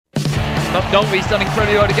McNulty's done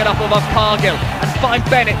incredibly well to get up above Cargill and find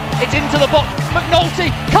Bennett. It's into the box. McNulty,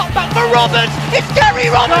 cut back for Roberts. It's Gary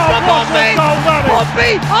Roberts for Pompey.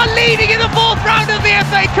 Pompey are leading in the fourth round of the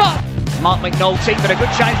FA Cup. Mark McNulty, but a good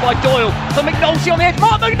chance by Doyle. For McNulty on the edge.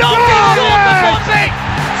 Mark McNulty scores for Pompey.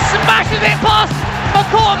 Smashes it past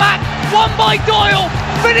McCormack. Won by Doyle.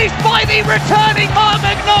 Finished by the returning Mark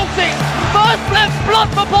McNulty. First left blood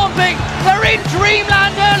for Pompey. They're in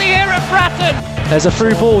dreamland early here at Bratton. There's a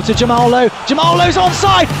through ball to Jamal Lowe. Jamal Lowe's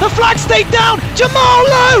onside. The flag's stayed down. Jamal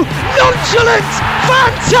Lowe, nonchalant,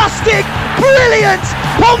 fantastic, brilliant.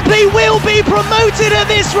 Pompey will be promoted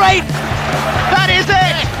at this rate. That is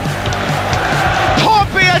it.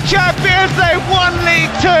 Pompey are champions. They won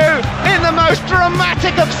League Two in the most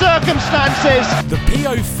dramatic of circumstances. The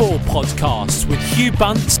PO4 podcast with Hugh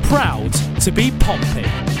Bunce, proud to be Pompey.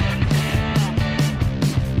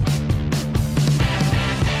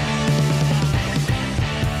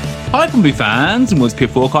 Hi Pompey fans, and welcome to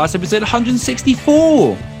Forecast episode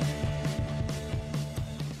 164.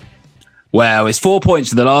 Well, it's 4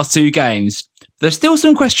 points in the last two games. There's still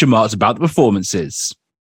some question marks about the performances.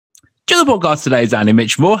 Joining the podcast today is Andy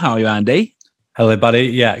Mitchmore. How are you, Andy? Hello, buddy.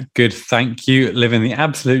 Yeah, good. Thank you. Living the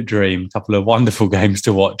absolute dream. A couple of wonderful games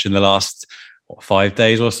to watch in the last 5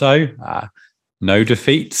 days or so. No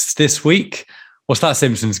defeats this week. What's that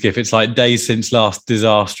Simpsons gif? It's like days since last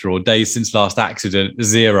disaster or days since last accident,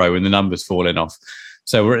 0 and the numbers falling off.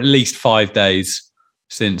 So we're at least 5 days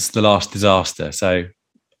since the last disaster. So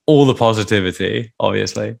all the positivity,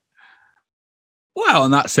 obviously. Well,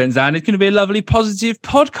 in that sense, Andy, it's going to be a lovely positive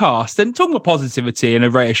podcast. And talking about positivity and a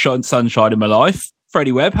ray of sunshine in my life,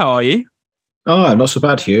 Freddie Webb, how are you? Oh, not so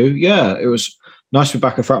bad, Hugh. Yeah, it was nice to be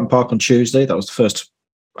back at Fratton Park on Tuesday. That was the first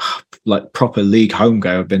proper league home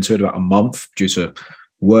game I've been to in about a month due to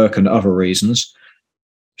work and other reasons.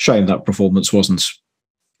 Shame that performance wasn't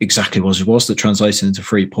exactly what it was that translated into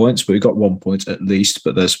 3 points, but we got 1 point at least.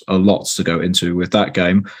 But there's a lot to go into with that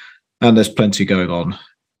game, and there's plenty going on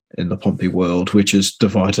in the Pompey world, which has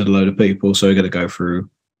divided a load of people. So we're going to go through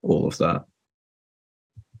all of that.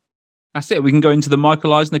 That's it. We can go into the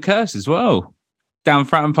Michael Eisner curse as well. Down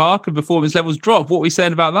Fratton Park and performance levels drop. What are we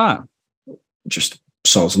saying about that? Just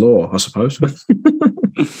Sol's law, I suppose.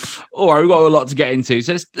 All right, we've got a lot to get into.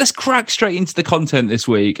 So let's crack straight into the content this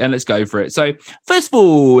week and let's go for it. So first of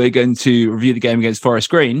all, we're going to review the game against Forest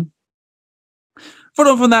Green.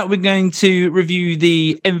 Following from that, we're going to review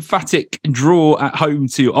the emphatic draw at home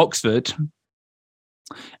to Oxford.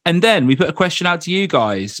 And then we put a question out to you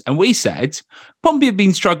guys. And we said, Pompey have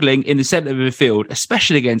been struggling in the centre of the field,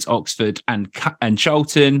 especially against Oxford and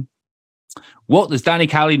Charlton. What does Danny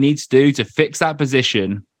Cowley need to do to fix that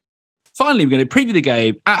position? Finally, we're going to preview the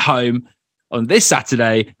game at home on this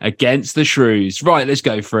Saturday against the Shrews. Right, let's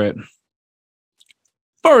go for it.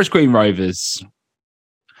 Forest Green Rovers.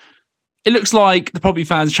 It looks like the Pompey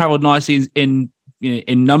fans travelled nicely in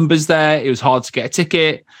numbers there. It was hard to get a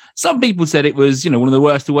ticket. Some people said it was, one of the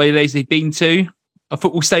worst away days they've been to. A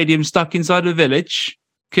football stadium stuck inside a village.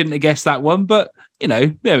 Couldn't have guessed that one, but,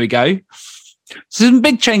 there we go. So some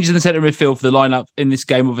big changes in the centre midfield for the lineup in this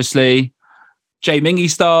game, obviously. Jay Mingy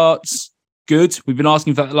starts. Good. We've been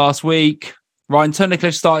asking for that last week. Ryan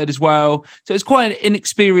Tunnicliffe started as well. So it's quite an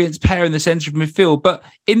inexperienced pair in the centre of midfield. But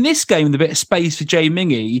in this game, with a bit of space for Jay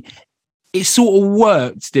Mingy, it sort of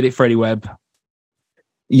worked, did it, Freddie Webb?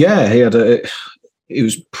 Yeah, he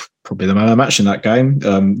was probably the man of the match in that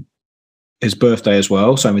game. His birthday as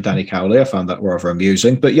well, same with Danny Cowley. I found that rather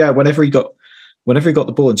amusing. But yeah, whenever he got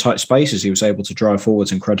the ball in tight spaces, he was able to drive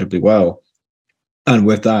forwards incredibly well. And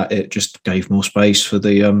with that, it just gave more space for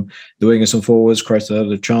the wingers and forwards, created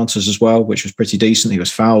other chances as well, which was pretty decent. He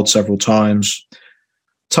was fouled several times.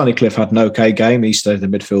 Tunnicliffe had an okay game. He stayed in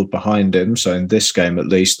the midfield behind him. So in this game, at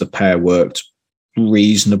least, the pair worked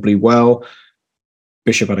reasonably well.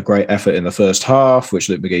 Bishop had a great effort in the first half, which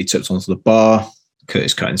Luke McGee tipped onto the bar.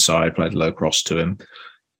 Curtis cut inside, played a low cross to him.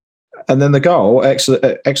 And then the goal,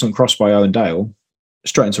 excellent cross by Owen Dale,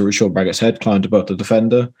 straight into Sean Braggett's head, climbed above the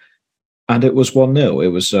defender, and it was 1-0. It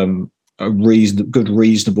was a good,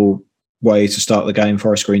 reasonable way to start the game.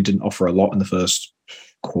 Forest Green didn't offer a lot in the first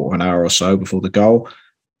quarter of an hour or so before the goal.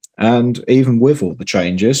 And even with all the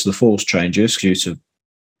changes, the forced changes due to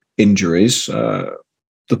injuries, the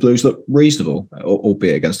Blues looked reasonable,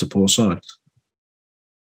 albeit against a poor side.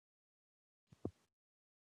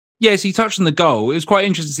 Yeah, so you touched on the goal. It was quite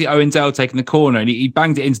interesting to see Owen Dale taking the corner and he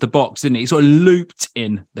banged it into the box, didn't he? He sort of looped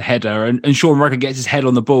in the header and Sean Rugger gets his head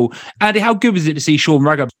on the ball. Andy, how good was it to see Sean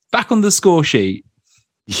Rugger back on the score sheet?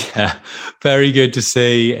 Yeah, very good to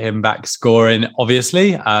see him back scoring,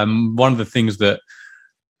 obviously. One of the things that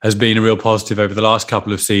has been a real positive over the last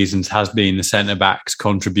couple of seasons has been the centre-backs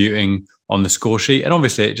contributing on the score sheet. And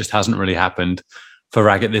obviously it just hasn't really happened for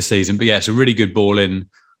Raggett this season. But yeah, it's a really good ball in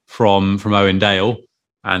from Owen Dale.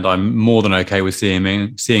 And I'm more than okay with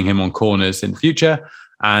seeing him on corners in the future.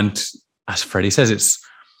 And as Freddie says,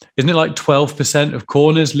 isn't it like 12% of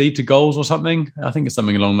corners lead to goals or something? I think it's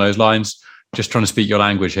something along those lines. Just trying to speak your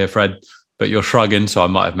language here, Fred, but you're shrugging, so I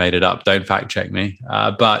might have made it up. Don't fact check me.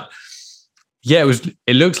 But yeah,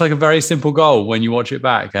 it looks like a very simple goal when you watch it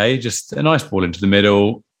back, eh? Just a nice ball into the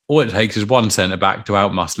middle. All it takes is one centre-back to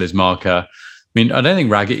outmuscle his marker. I mean, I don't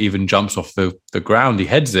think Raggett even jumps off the ground. He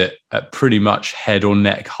heads it at pretty much head or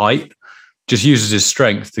neck height, just uses his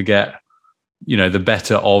strength to get, the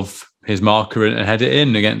better of his marker and head it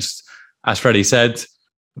in against, as Freddie said,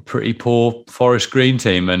 a pretty poor Forest Green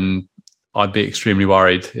team. And I'd be extremely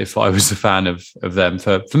worried if I was a fan of them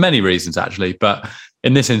for many reasons, actually. But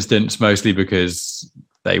in this instance, mostly because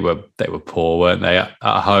they were poor, weren't they? At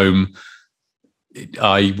home,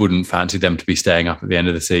 I wouldn't fancy them to be staying up at the end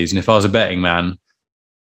of the season. If I was a betting man,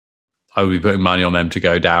 I would be putting money on them to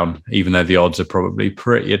go down, even though the odds are probably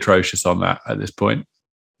pretty atrocious on that at this point.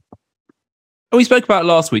 We spoke about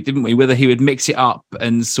last week, didn't we? Whether he would mix it up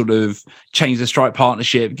and sort of change the strike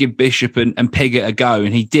partnership, give Bishop and Pigott a go.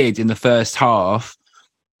 And he did in the first half.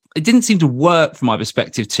 It didn't seem to work from my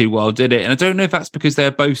perspective too well, did it? And I don't know if that's because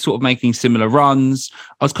they're both sort of making similar runs.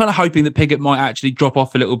 I was kind of hoping that Pigott might actually drop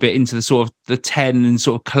off a little bit into the sort of the 10 and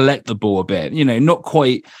sort of collect the ball a bit, not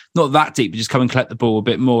that deep, but just come and collect the ball a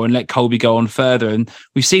bit more and let Colby go on further. And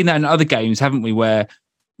we've seen that in other games, haven't we? Where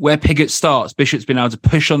Pigott starts, Bishop's been able to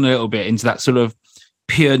push on a little bit into that sort of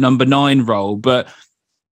pure number 9 role. But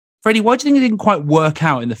Freddie, why do you think it didn't quite work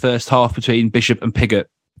out in the first half between Bishop and Pigott?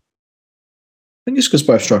 I think it's because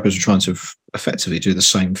both strikers are trying to effectively do the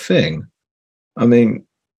same thing. I mean,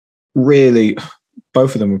 really,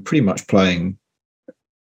 both of them were pretty much playing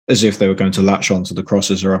as if they were going to latch onto the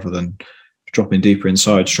crosses rather than dropping deeper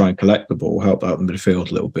inside to try and collect the ball, help out the midfield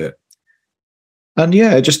a little bit. And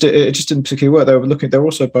yeah, it just didn't particularly work. They were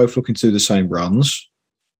also both looking to do the same runs.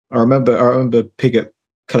 I remember Pigott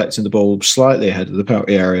collecting the ball slightly ahead of the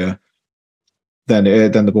penalty area. Then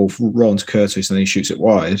the ball rolls to Curtis and then he shoots it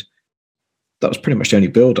wide. That was pretty much the only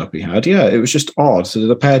build-up he had. Yeah, it was just odd. So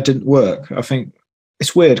the pair didn't work. I think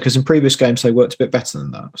it's weird because in previous games they worked a bit better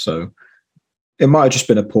than that. So it might have just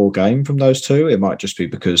been a poor game from those two. It might just be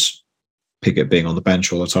because Pigott being on the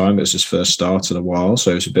bench all the time, it was his first start in a while,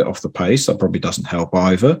 so it was a bit off the pace. That probably doesn't help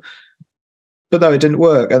either. But no, it didn't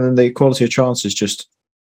work. And then the quality of chances just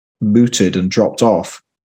mooted and dropped off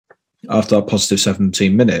after a positive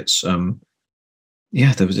 17 minutes.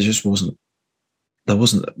 There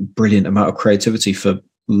wasn't a brilliant amount of creativity for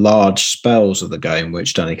large spells of the game,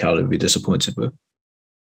 which Danny Cowley would be disappointed with.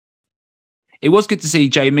 It was good to see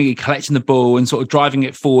Jay Mingey collecting the ball and sort of driving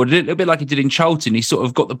it forward, a little bit like he did in Charlton. He sort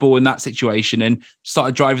of got the ball in that situation and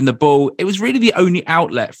started driving the ball. It was really the only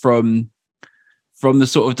outlet from the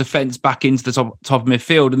sort of defence back into the top of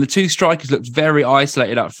midfield. And the two strikers looked very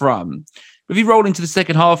isolated up front. If you roll into the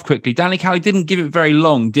second half quickly, Danny Cowley didn't give it very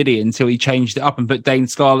long, did he, until he changed it up and put Dane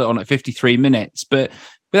Scarlett on at 53 minutes. But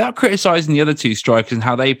without criticising the other two strikers and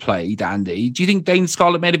how they played, Andy, do you think Dane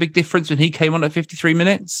Scarlett made a big difference when he came on at 53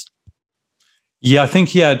 minutes? Yeah, I think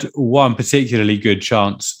he had one particularly good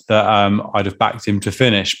chance that I'd have backed him to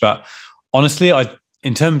finish. But honestly,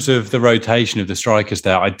 in terms of the rotation of the strikers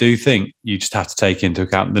there, I do think you just have to take into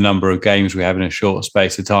account the number of games we have in a short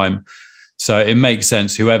space of time. So it makes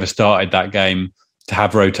sense, whoever started that game, to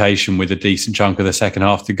have rotation with a decent chunk of the second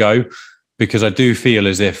half to go, because I do feel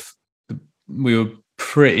as if we were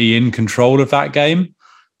pretty in control of that game.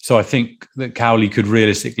 So I think that Cowley could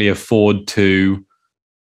realistically afford to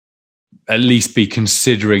at least be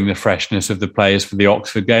considering the freshness of the players for the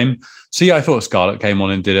Oxford game. So yeah, I thought Scarlett came on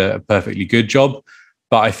and did a perfectly good job.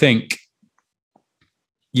 But I think,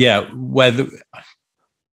 I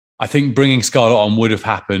think bringing Scarlett on would have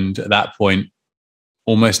happened at that point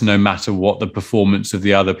almost no matter what the performance of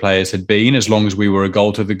the other players had been, as long as we were a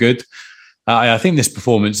goal to the good. I think this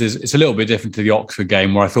performance it's a little bit different to the Oxford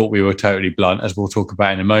game, where I thought we were totally blunt, as we'll talk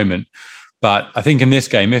about in a moment. But I think in this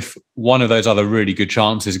game, if one of those other really good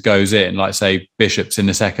chances goes in, like say Bishop's in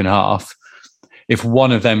the second half, if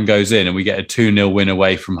one of them goes in and we get a 2-0 win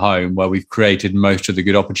away from home where we've created most of the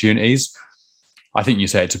good opportunities, I think you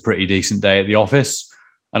say it's a pretty decent day at the office.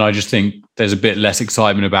 And I just think there's a bit less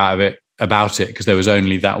excitement about it because there was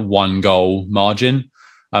only that one goal margin.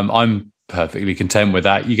 I'm perfectly content with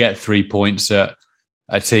that. You get 3 points at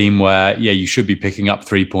a team where, yeah, you should be picking up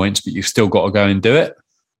 3 points, but you've still got to go and do it.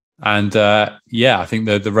 And I think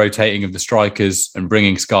the rotating of the strikers and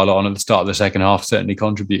bringing Scarlett on at the start of the second half certainly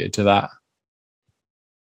contributed to that.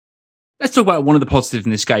 Let's talk about one of the positives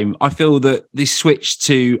in this game. I feel that this switch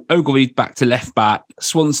to Ogilvie back to left back,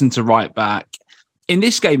 Swanson to right back, in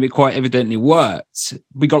this game, it quite evidently worked.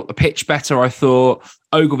 We got the pitch better, I thought.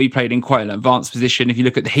 Ogilvie played in quite an advanced position. If you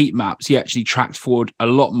look at the heat maps, he actually tracked forward a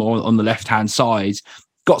lot more on the left-hand side,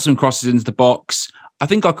 got some crosses into the box. I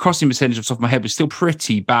think our crossing percentage off the top of my head was still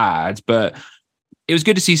pretty bad, but it was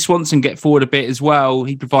good to see Swanson get forward a bit as well.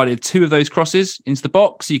 He provided 2 of those crosses into the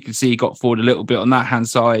box. You can see he got forward a little bit on that hand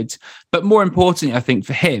side. But more importantly, I think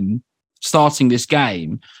for him, starting this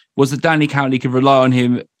game, was that Danny Cowley could rely on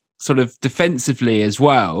him sort of defensively as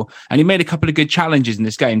well. And he made a couple of good challenges in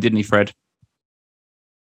this game, didn't he, Fred?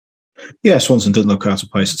 Yeah, Swanson didn't look out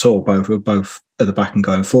of place at all, both at the back and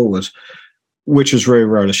going forward, which was really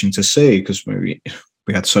relishing to see because we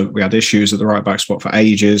had issues at the right back spot for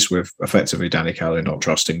ages with effectively Danny Cowley not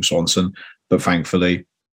trusting Swanson, but thankfully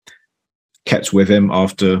kept with him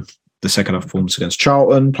after the second half performance against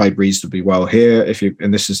Charlton, played reasonably well here.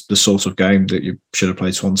 And this is the sort of game that you should have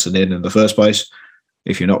played Swanson in the first place.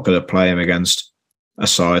 If you're not going to play him against a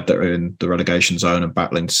side that are in the relegation zone and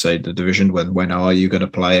battling to save the division, when are you going to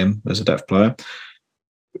play him as a depth player?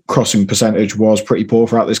 Crossing percentage was pretty poor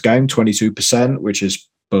throughout this game, 22%, which is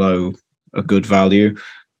below a good value.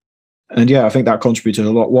 And yeah, I think that contributed a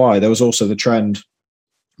lot. Why? There was also the trend,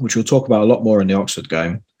 which we'll talk about a lot more in the Oxford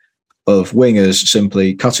game, of wingers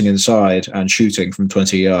simply cutting inside and shooting from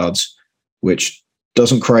 20 yards, which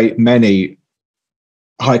doesn't create many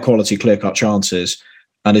high-quality, clear-cut chances.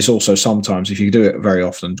 And it's also sometimes, if you do it very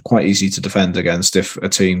often, quite easy to defend against if a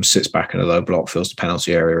team sits back in a low block, fills the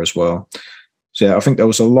penalty area as well. So yeah, I think there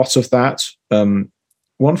was a lot of that.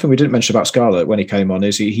 One thing we didn't mention about Scarlett when he came on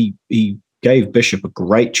is he gave Bishop a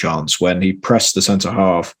great chance when he pressed the centre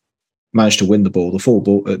half, managed to win the ball.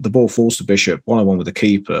 The ball falls to Bishop, 1-on-1 with the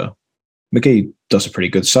keeper. McGee does a pretty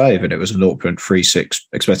good save, and it was a 0.36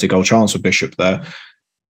 expected goal chance for Bishop there.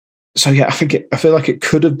 So yeah, I feel like it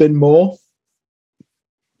could have been more,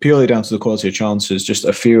 purely down to the quality of chances. Just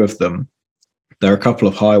a few of them. There are a couple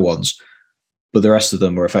of high ones, but the rest of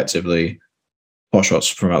them were effectively pot shots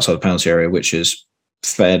from outside the penalty area, which is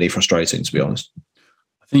fairly frustrating, to be honest.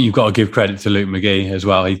 I think you've got to give credit to Luke McGee as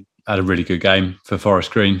well. He had a really good game for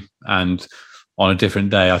Forest Green, and on a different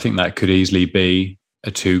day, I think that could easily be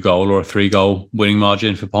a 2-goal or a 3-goal winning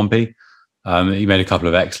margin for Pompey. He made a couple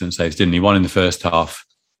of excellent saves, didn't he? One in the first half,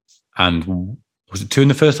 and was it 2 in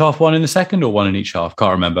the first half, 1 in the second, or 1 in each half?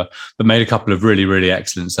 Can't remember. But made a couple of really, really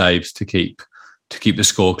excellent saves to keep the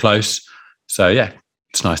score close. So yeah,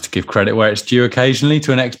 it's nice to give credit where it's due occasionally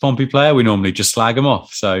to an ex-Pompey player. We normally just slag them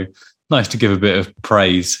off. So nice to give a bit of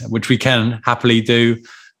praise, which we can happily do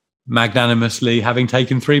magnanimously, having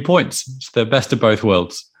taken 3 points. It's the best of both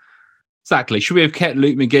worlds. Exactly. Should we have kept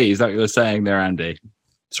Luke McGee? Is that what you were saying there, Andy?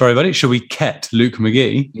 Sorry, buddy. Should we kept Luke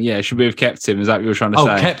McGee? Yeah, should we have kept him? Is that what you were trying to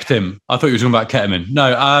say? Oh, kept him. I thought you were talking about Ketterman.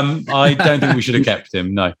 No, I don't think we should have kept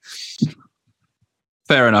him. No.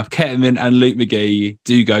 Fair enough. Ketterman and Luke McGee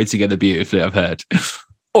do go together beautifully, I've heard.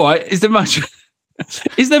 All right. Is there much?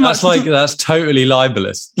 That's totally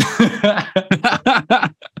libelous.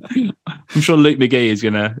 I'm sure Luke McGee is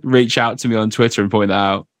going to reach out to me on Twitter and point that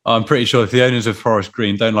out. I'm pretty sure if the owners of Forest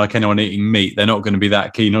Green don't like anyone eating meat, they're not going to be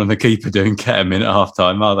that keen on the keeper doing Ketterman at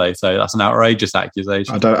half-time, are they? So that's an outrageous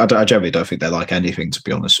accusation. I generally don't think they like anything, to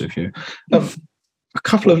be honest with you. A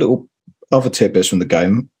couple of little other tidbits from the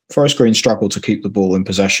game. Forest Green struggled to keep the ball in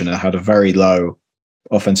possession and had a very low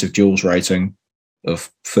offensive duels rating of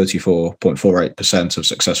 34.48% of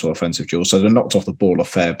successful offensive duels. So they knocked off the ball a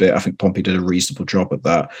fair bit. I think Pompey did a reasonable job at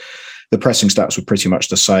that. The pressing stats were pretty much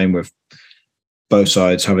the same, with both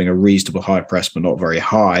sides having a reasonable high press, but not very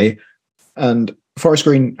high. And Forest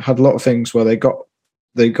Green had a lot of things where they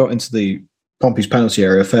got into the Pompey's penalty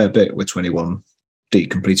area a fair bit with 21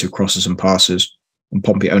 deep completed crosses and passes, and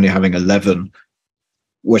Pompey only having 11,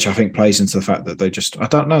 which I think plays into the fact that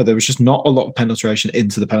there was just not a lot of penetration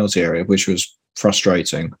into the penalty area, which was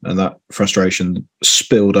frustrating. And that frustration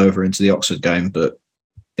spilled over into the Oxford game, but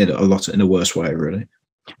in a worse way, really.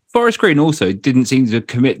 Forest Green also didn't seem to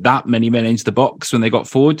commit that many men into the box when they got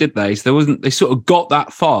forward, did they? So they sort of got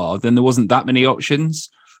that far, then there wasn't that many options.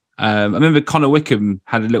 I remember Connor Wickham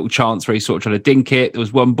had a little chance where he sort of tried to dink it. There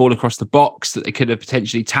was one ball across the box that they could have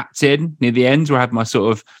potentially tapped in near the end, where I had my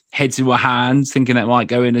sort of heads in my hands thinking that might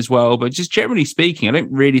go in as well. But just generally speaking, I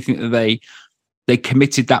don't really think that they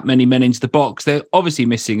committed that many men into the box. They're obviously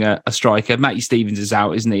missing a striker. Matty Stevens is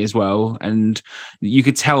out, isn't he, as well? And you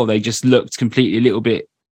could tell they just looked completely a little bit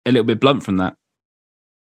blunt from that.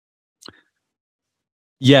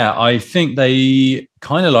 Yeah, I think they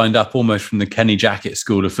kind of lined up almost from the Kenny Jackett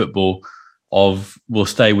school of football of we'll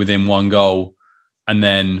stay within one goal and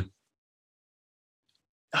then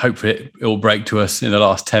hopefully it will break to us in the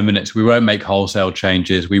last 10 minutes. We won't make wholesale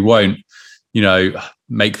changes. We won't,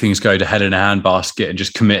 make things go to hell in a handbasket and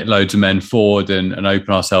just commit loads of men forward and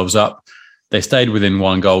open ourselves up. They stayed within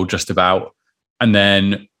one goal just about, and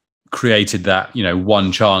then created that,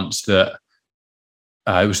 one chance that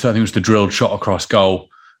I think it was the drilled shot across goal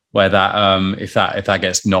where that if that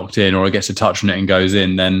gets knocked in or it gets a touch on it and goes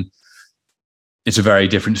in, then it's a very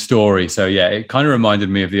different story. So yeah, it kind of reminded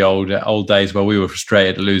me of the old days where we were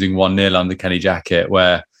frustrated at losing 1-0 under Kenny Jackett,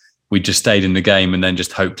 where we just stayed in the game and then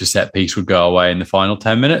just hoped a set piece would go away in the final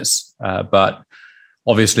 10 minutes. But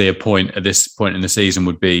obviously a point at this point in the season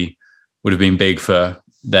would have been big for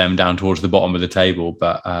them down towards the bottom of the table.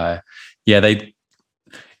 But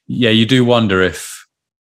you do wonder if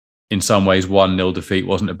in some ways 1-0 defeat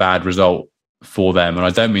wasn't a bad result for them. And I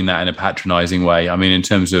don't mean that in a patronising way. I mean, in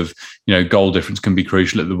terms of, goal difference can be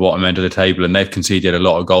crucial at the bottom end of the table, and they've conceded a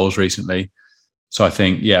lot of goals recently. So I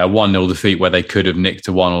think, a 1-0 defeat where they could have nicked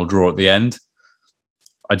a 1 or draw at the end.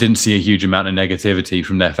 I didn't see a huge amount of negativity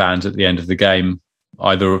from their fans at the end of the game,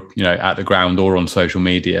 either, at the ground or on social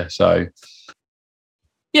media. So,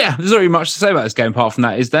 yeah, there's not really much to say about this game apart from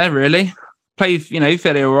that, is there really? Played,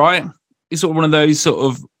 fairly all right. It's sort of one of those sort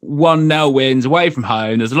of 1-0 wins away from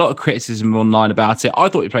home. There's a lot of criticism online about it. I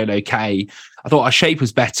thought he played okay. I thought our shape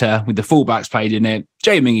was better with the fullbacks played in it.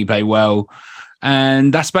 Jay Mingy played well.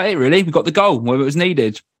 And that's about it, really. We got the goal where it was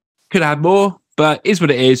needed. Could have had more, but is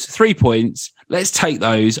what it is. 3 points. Let's take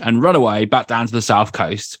those and run away back down to the South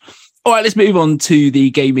Coast. All right, let's move on to the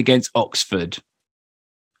game against Oxford.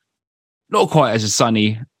 Not quite as a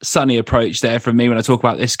sunny approach there from me when I talk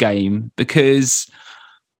about this game, because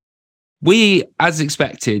we, as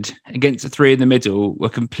expected, against the three in the middle, were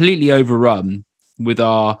completely overrun with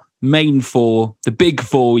our main four, the big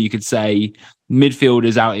four, you could say,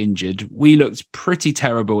 midfielders out injured. We looked pretty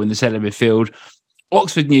terrible in the centre midfield.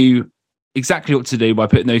 Oxford knew exactly what to do by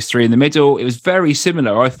putting those three in the middle. It was very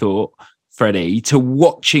similar, I thought, Freddie, to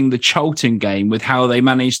watching the Charlton game with how they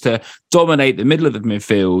managed to dominate the middle of the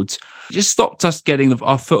midfield. It just stopped us getting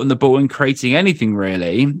our foot on the ball and creating anything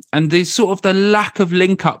really. And the sort of the lack of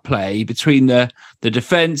link-up play between the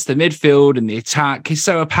defence, the midfield and the attack is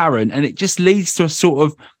so apparent. And it just leads to a sort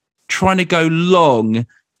of trying to go long,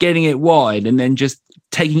 getting it wide, and then just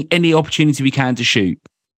taking any opportunity we can to shoot.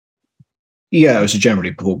 Yeah, it was a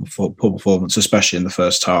generally poor performance, especially in the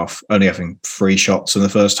first half. Only having 3 shots in the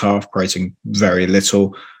first half, creating very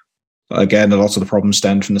little. Again, a lot of the problems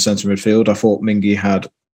stemmed from the centre midfield. I thought Mingy had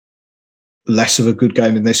less of a good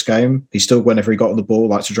game in this game. He still, whenever he got on the ball,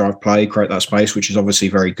 liked to drive play, create that space, which is obviously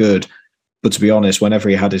very good. But to be honest, whenever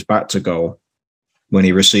he had his back to goal, when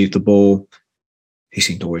he received the ball, he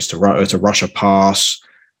seemed always to rush a pass,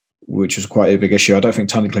 which was quite a big issue. I don't think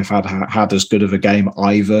Tunnicliffe had as good of a game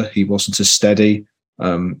either. He wasn't as steady,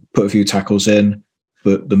 put a few tackles in,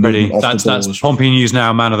 but the movement off the ball was... Pompey News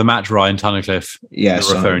Now man of the match, Ryan Tunnicliffe. Yes,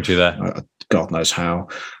 you're referring to there. God knows how.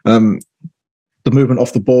 The movement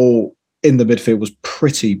off the ball in the midfield was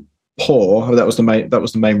pretty poor. That was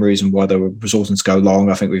the main reason why they were resorting to go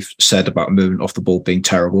long. I think we've said about movement off the ball being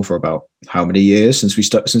terrible for about how many years since we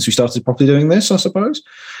started properly doing this, I suppose.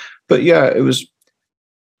 But yeah, it was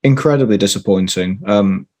incredibly disappointing.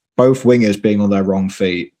 Both wingers being on their wrong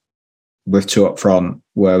feet with 2 up front,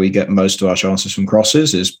 where we get most of our chances from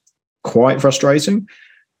crosses, is quite frustrating,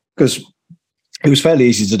 because it was fairly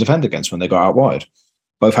easy to defend against when they got out wide.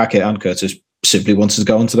 Both Hackett and Curtis simply wanted to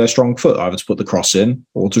go onto their strong foot, either to put the cross in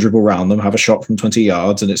or to dribble around them, have a shot from 20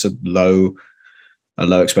 yards, and it's a low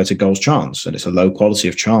expected goals chance, and it's a low quality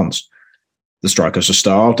of chance. The strikers are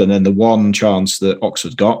starved, and then the one chance that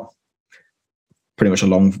Oxford got, pretty much a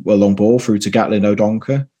long ball through to Gatlin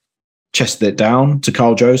O'Donkor, chested it down to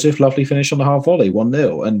Carl Joseph, lovely finish on the half volley,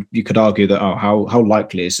 1-0. And you could argue that, how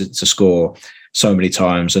likely is it to score so many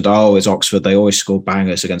times? And it's Oxford, they always score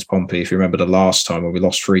bangers against Pompey. If you remember the last time when we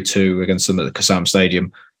lost 3-2 against them at the Kassam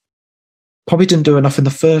Stadium, Pompey didn't do enough in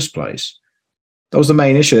the first place. That was the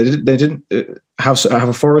main issue. They didn't have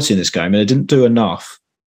authority in this game, and they didn't do enough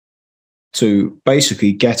to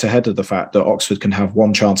basically get ahead of the fact that Oxford can have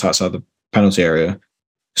one chance outside the penalty area,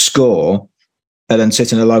 score, and then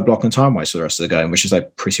sit in a low block and time waste for the rest of the game, which is they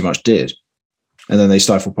pretty much did. And then they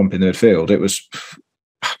stifled Pompey in the midfield.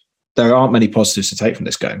 There aren't many positives to take from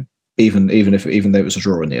this game, even though it was a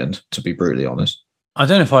draw in the end, to be brutally honest. I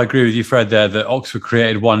don't know if I agree with you, Fred, there that Oxford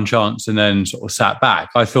created one chance and then sort of sat back.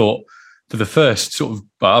 I thought for the first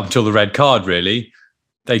up until the red card, really,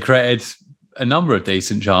 they created a number of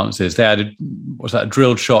decent chances. They had a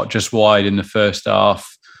drilled shot just wide in the first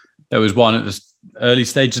half. There was one at the early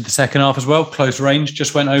stage of the second half as well, close range,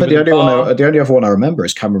 just went over the bar. The only other one I remember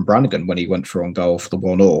is Cameron Brannigan when he went for on goal for the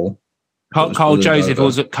 1-1. Carl Joseph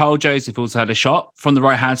also had a shot from the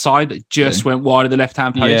right hand side that just went wide of the left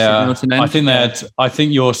hand post. Yeah, I think they had. I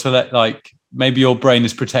think your maybe your brain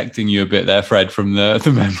is protecting you a bit there, Fred, from the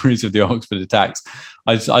memories of the Oxford attacks.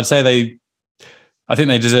 I'd say I think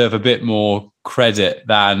they deserve a bit more credit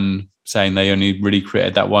than saying they only really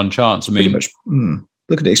created that one chance. I mean,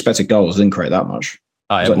 look at the expected goals; didn't create that much.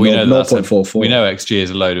 We know XG is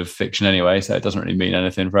a load of fiction anyway, so it doesn't really mean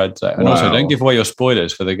anything, Fred. So, and also, don't give away your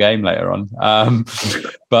spoilers for the game later on.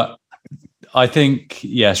 But I think,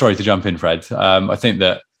 sorry to jump in, Fred. I think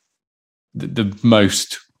that the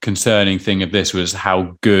most concerning thing of this was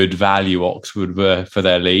how good value Oxford were for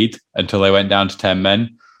their lead until they went down to 10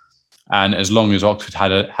 men. And as long as Oxford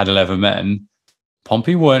had 11 men,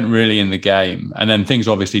 Pompey weren't really in the game. And then things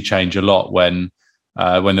obviously change a lot when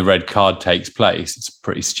the red card takes place. It's a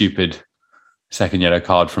pretty stupid second yellow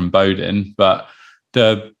card from Bowden. But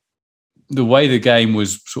the way the game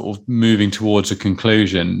was sort of moving towards a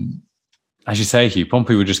conclusion, as you say, Hugh,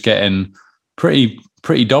 Pompey were just getting pretty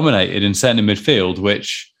dominated in centre midfield,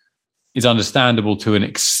 which is understandable to an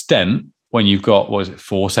extent when you've got,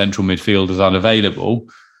 4 central midfielders unavailable.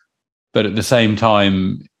 But at the same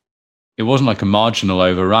time, it wasn't like a marginal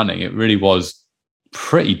overrunning. It really was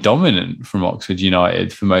pretty dominant from Oxford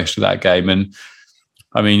United for most of that game. And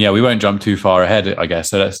I mean, we won't jump too far ahead, I guess.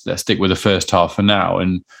 So let's stick with the first half for now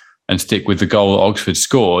and stick with the goal that Oxford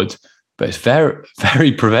scored. But it's very,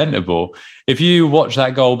 very preventable. If you watch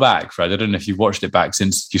that goal back, Fred, I don't know if you've watched it back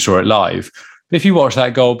since you saw it live, but if you watch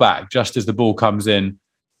that goal back, just as the ball comes in,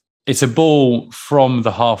 it's a ball from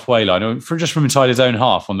the halfway line, or just from inside his own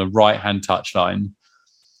half on the right-hand touchline.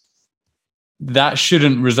 That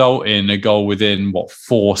shouldn't result in a goal within,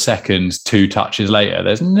 4 seconds, 2 touches later.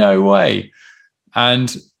 There's no way.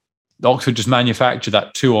 And Oxford just manufactured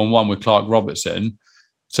that 2-on-1 with Clark Robertson,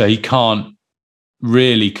 so he can't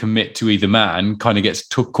really commit to either man, kind of gets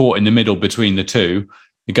caught in the middle between the two.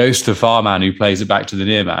 It goes to the far man who plays it back to the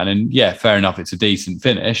near man. And fair enough, it's a decent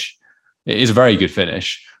finish. It is a very good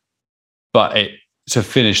finish. But it's a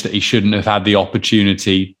finish that he shouldn't have had the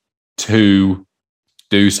opportunity to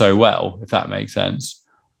do so well, if that makes sense.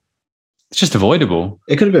 It's just avoidable.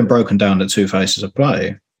 It could have been broken down at 2 phases of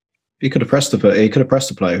play. He could have pressed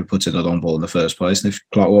the player who put in the long ball in the first place, and if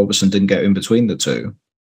Clark Robertson didn't get in between the two,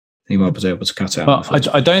 he might be able to cut out.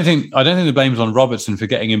 But I don't think the blame's on Robertson for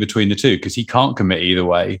getting in between the two, because he can't commit either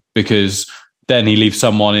way, because then he leaves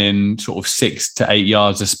someone in sort of 6 to 8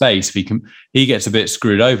 yards of space. If he gets a bit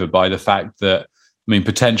screwed over by the fact that,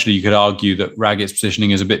 potentially you could argue that Raggett's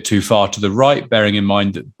positioning is a bit too far to the right, bearing in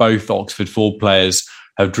mind that both Oxford forward players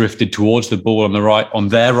have drifted towards the ball on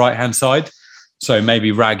their right-hand side. So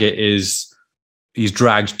maybe Raggett he's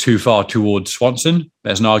dragged too far towards Swanson.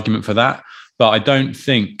 There's an argument for that. But I don't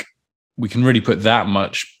think we can really put that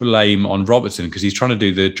much blame on Robertson, because he's trying to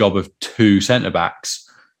do the job of 2 centre-backs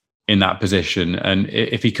in that position. And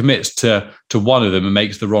if he commits to one of them and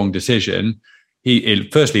makes the wrong decision,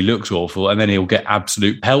 it firstly looks awful, and then he'll get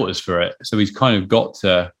absolute pelters for it. So he's kind of got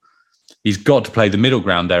to play the middle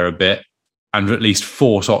ground there a bit, and at least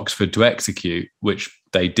force Oxford to execute, which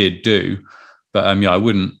they did do. But I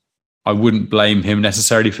wouldn't blame him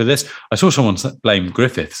necessarily for this. I saw someone blame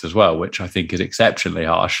Griffiths as well, which I think is exceptionally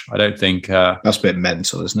harsh. I don't think that's a bit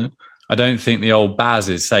mental, isn't it? I don't think the old Baz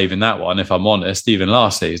is saving that one, if I'm honest. Even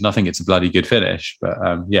last season, I think it's a bloody good finish. But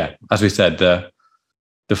as we said,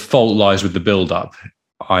 the fault lies with the build-up,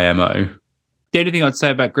 IMO. The only thing I'd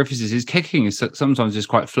say about Griffiths is his kicking is sometimes just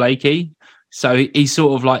quite flaky. So he's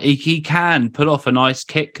sort of like, he can pull off a nice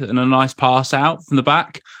kick and a nice pass out from the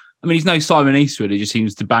back. He's no Simon Eastwood. He just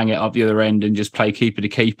seems to bang it up the other end and just play keeper to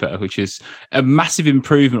keeper, which is a massive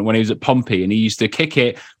improvement when he was at Pompey, and he used to kick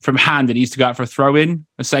it from hand and he used to go out for a throw-in.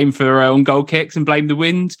 The same for on goal kicks and blame the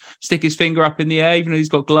wind, stick his finger up in the air, even though he's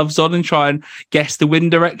got gloves on, and try and guess the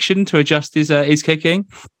wind direction to adjust his kicking.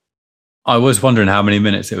 I was wondering how many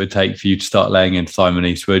minutes it would take for you to start laying in Simon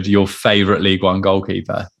Eastwood, your favourite League One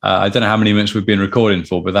goalkeeper. I don't know how many minutes we've been recording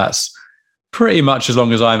for, but that's pretty much as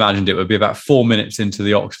long as I imagined it would be, about 4 minutes into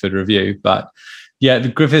the Oxford review. But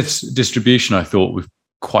the Griffiths distribution I thought was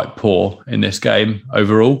quite poor in this game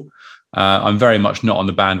overall. I'm very much not on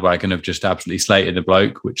the bandwagon of just absolutely slating the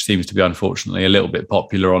bloke, which seems to be unfortunately a little bit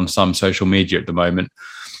popular on some social media at the moment.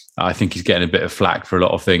 I think he's getting a bit of flack for a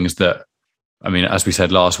lot of things that, as we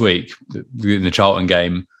said last week, in the Charlton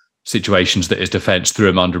game, situations that his defence threw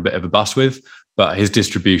him under a bit of a bus with. But his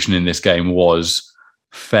distribution in this game was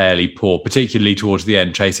fairly poor, particularly towards the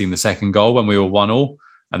end, chasing the second goal when we were 1-1,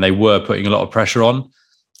 and they were putting a lot of pressure on.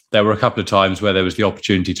 There were a couple of times where there was the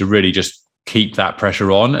opportunity to really just keep that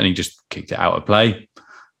pressure on, and he just kicked it out of play.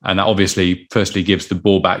 And that obviously firstly gives the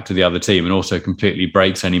ball back to the other team and also completely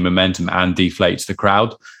breaks any momentum and deflates the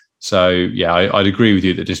crowd. So, yeah, I'd agree with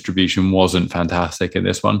you that distribution wasn't fantastic in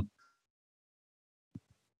this one.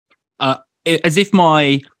 As if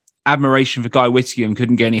my admiration for Guy Whittingham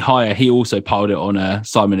couldn't get any higher, he also piled it on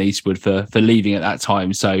Simon Eastwood for leaving at that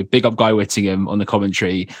time. So big up Guy Whittingham on the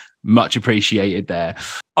commentary. Much appreciated there.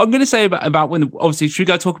 I'm going to say about when, obviously, should we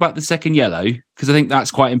go talk about the second yellow? Because I think that's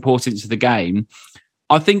quite important to the game.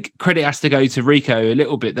 I think credit has to go to Rico a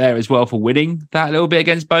little bit there as well for winning that a little bit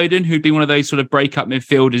against Bowden, who'd been one of those sort of break-up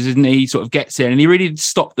midfielders, isn't he? He sort of gets in and he really did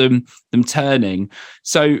stop them turning.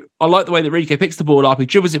 So I like the way that Rico picks the ball up, he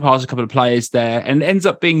dribbles it past a couple of players there and ends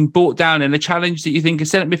up being brought down in a challenge that you think a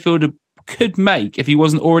centre midfielder could make if he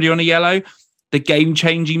wasn't already on a yellow, the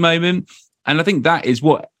game-changing moment. And I think that is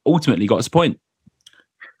what ultimately got us a point.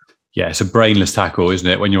 Yeah, it's a brainless tackle, isn't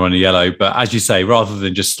it, when you're on a yellow? But as you say, rather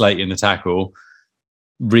than just slating the tackle,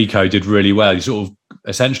 Rico did really well. He's sort of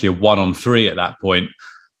essentially a 1-on-3 at that point,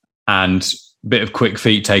 and a bit of quick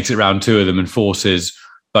feet takes it around two of them and forces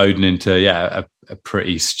Bowden into a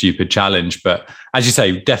pretty stupid challenge. But as you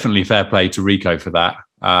say, definitely fair play to Rico for that.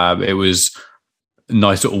 It was a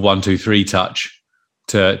nice little 1-2-3 touch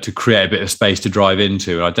to create a bit of space to drive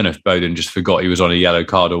into. And I don't know if Bowden just forgot he was on a yellow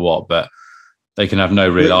card or what, but they can have no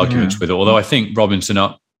real arguments with it. Although I think Robinson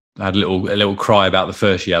had a little cry about the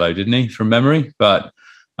first yellow, didn't he, from memory? But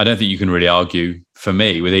I don't think you can really argue for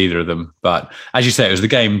me with either of them. But as you say, it was the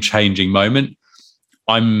game-changing moment.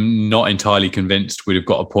 I'm not entirely convinced we'd have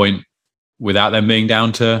got a point without them being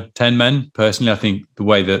down to 10 men. Personally, I think the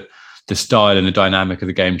way that the style and the dynamic of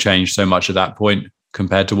the game changed so much at that point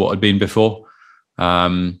compared to what had been before.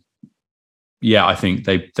 I think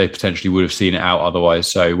they potentially would have seen it out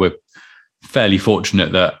otherwise. So we're fairly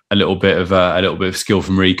fortunate that a little bit of skill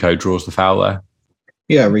from Rico draws the foul there.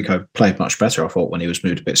 Yeah, Rico played much better, I thought, when he was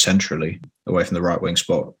moved a bit centrally away from the right wing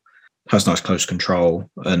spot. Has nice close control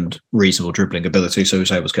and reasonable dribbling ability, so he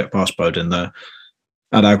was able to get past Bowden there.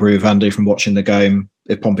 And I agree with Andy from watching the game.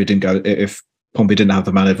 If Pompey didn't have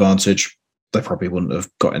the man advantage, they probably wouldn't have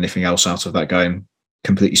got anything else out of that game.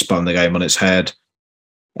 Completely spun the game on its head.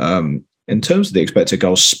 In terms of the expected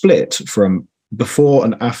goals split from before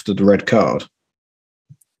and after the red card,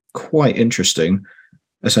 quite interesting.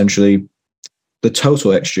 Essentially, the total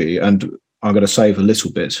XG, and I'm going to save a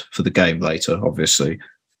little bit for the game later, obviously,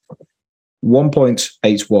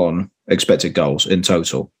 1.81 expected goals in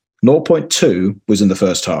total. 0.2 was in the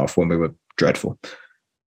first half when we were dreadful.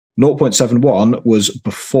 0.71 was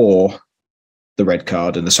before the red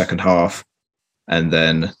card in the second half, and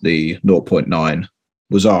then the 0.9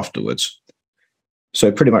 was afterwards. So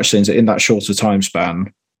it pretty much seems that in that shorter time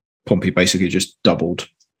span, Pompey basically just doubled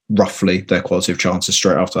roughly their quality of chances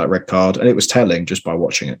straight after that red card. And it was telling just by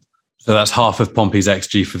watching it. So that's half of Pompey's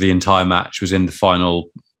XG for the entire match was in the final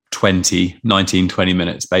 20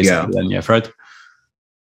 minutes, basically. Yeah. Then, Fred?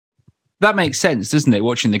 That makes sense, doesn't it,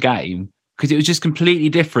 watching the game? Because it was just completely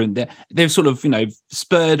different. They're sort of,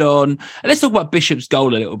 spurred on. And let's talk about Bishop's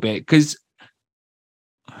goal a little bit, because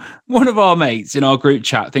one of our mates in our group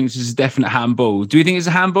chat thinks it's a definite handball. Do you think it's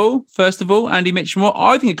a handball, first of all, Andy Mitchell?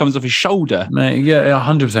 I think it comes off his shoulder. Mate, yeah,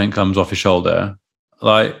 100% comes off his shoulder.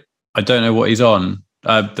 Like, I don't know what he's on.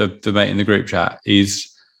 The mate in the group chat, either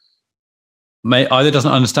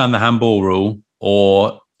doesn't understand the handball rule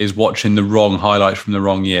or is watching the wrong highlights from the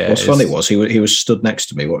wrong year. What's funny was he was stood next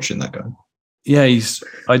to me watching that game. Yeah,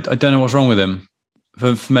 I don't know what's wrong with him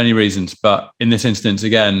for many reasons, but in this instance,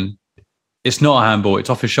 again, it's not a handball, it's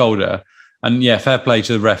off his shoulder. And yeah, fair play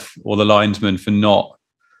to the ref or the linesman for not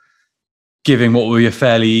giving what would be a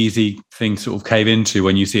fairly easy thing to sort of cave into.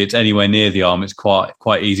 When you see it's anywhere near the arm, it's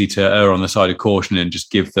quite easy to err on the side of caution and just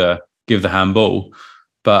give the handball.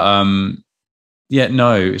 But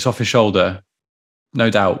no, it's off his shoulder, no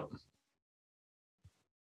doubt.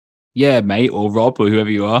 Yeah, mate, or Rob, or whoever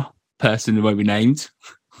you are, person who won't be named,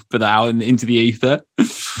 put that out into the ether.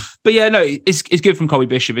 But yeah, no, it's good from Colby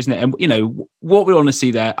Bishop, isn't it? And what we want to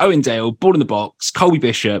see there: Owen Dale, ball in the box, Colby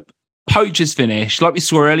Bishop, poacher's finish, like we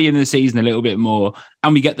saw earlier in the season a little bit more,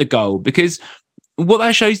 and we get the goal. Because what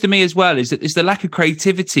that shows to me as well is that it's the lack of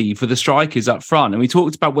creativity for the strikers up front. And we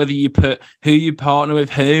talked about whether you put who you partner with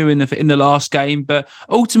who in the last game, but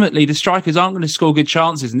ultimately the strikers aren't going to score good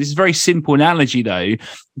chances. And this is a very simple analogy though,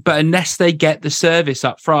 but unless they get the service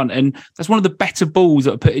up front, and that's one of the better balls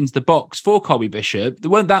that were put into the box for Colby Bishop.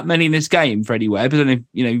 There weren't that many in this game for Eddie Webb, only,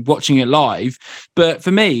 watching it live. But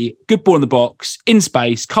for me, good ball in the box, in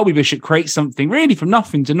space, Colby Bishop creates something really from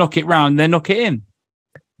nothing to knock it round, then knock it in.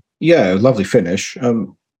 Yeah, lovely finish. I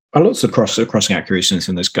looked at the crossing accuracy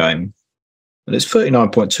in this game, and it's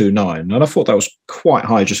 39.29, and I thought that was quite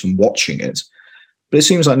high just from watching it. But it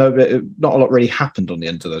seems like not a lot really happened on the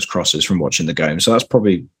end of those crosses from watching the game. So that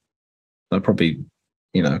probably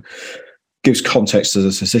gives context to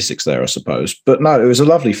the statistics there, I suppose. But no, it was a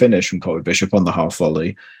lovely finish from Colby Bishop on the half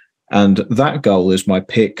volley, and that goal is my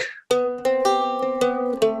pick.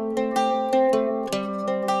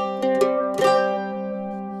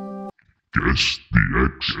 Guess the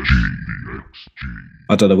XG.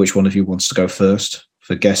 I don't know which one of you wants to go first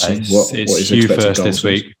for guessing. What is you expected first goals this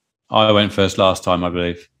week? I went first last time, I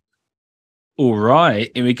believe. All right,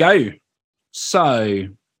 here we go. So,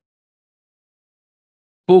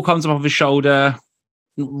 ball comes up off his shoulder.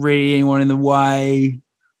 Not really anyone in the way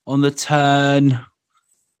on the turn.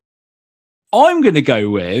 I'm going to go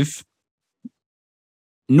with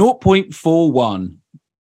 0.41.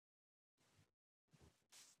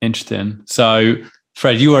 Interesting. So,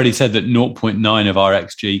 Fred, you already said that 0.9 of our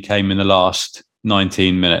XG came in the last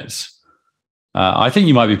 19 minutes. I think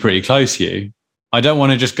you might be pretty close, Hugh. I don't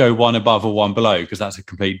want to just go one above or one below because that's a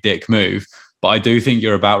complete dick move, but I do think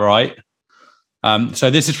you're about right. So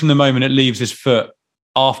this is from the moment it leaves his foot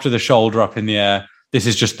after the shoulder up in the air. This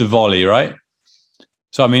is just the volley, right?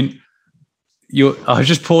 So, I mean, I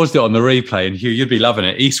just paused it on the replay, and Hugh, you'd be loving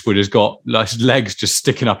it. Eastwood has got his legs just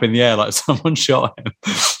sticking up in the air like someone shot him.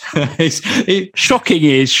 Shocking,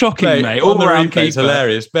 mate. All the replay is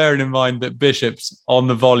hilarious, bearing in mind that Bishop's on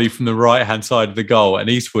the volley from the right-hand side of the goal, and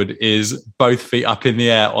Eastwood is both feet up in the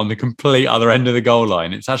air on the complete other end of the goal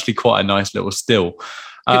line. It's actually quite a nice little still.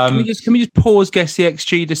 Can we just pause Guess the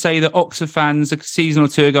XG to say that Oxford fans a season or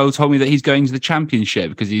two ago told me that he's going to the Championship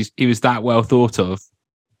because he was that well thought of?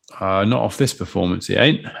 Not off this performance, he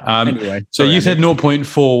ain't. Anyway, so you said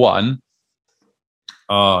 0.41.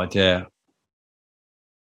 Oh, dear.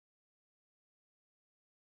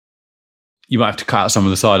 You might have to cut out some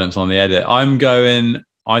of the silence on the edit. I'm going,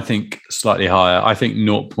 I think, slightly higher. I think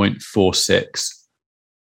 0.46.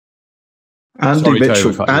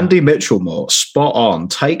 Andy Mitchellmore, spot on.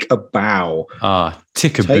 Take a bow.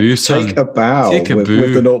 Tick a bow with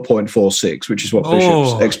the 0.46, which is what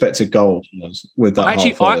Bishop's expected goal was with that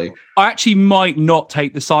half volley. I actually might not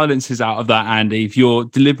take the silences out of that, Andy, if you're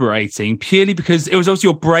deliberating, purely because it was also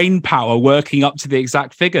your brain power working up to the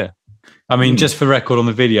exact figure. I mean, just for record on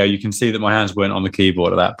the video, you can see that my hands weren't on the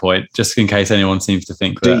keyboard at that point, just in case anyone seems to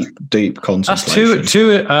think deep contemplation.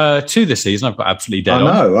 That's two this season. I've got absolutely dead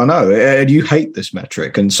on. I know. And you hate this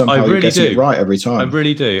metric, and somehow you get it right every time. I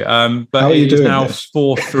really do. But how are you doing now this?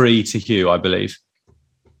 4-3 to Hugh, I believe.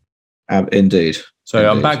 Indeed. So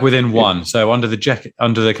I'm back within one. So under the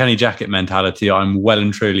Kenny Jackett mentality, I'm well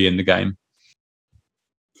and truly in the game.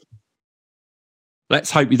 Let's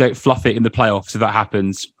hope you don't fluff it in the playoffs if that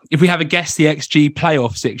happens. If we have a Guess the XG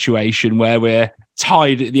playoff situation where we're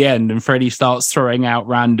tied at the end and Freddie starts throwing out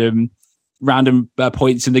random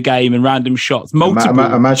points in the game and random shots. Imagine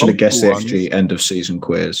a Guess the XG end of season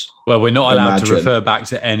quiz. Well, we're not allowed to refer back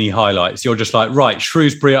to any highlights. You're just like, right,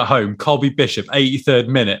 Shrewsbury at home, Colby Bishop, 83rd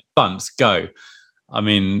minute, bunts, go. I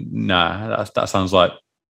mean, nah, that sounds like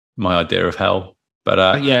my idea of hell.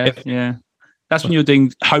 But yeah. That's when you're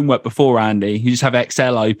doing homework before, Andy. You just have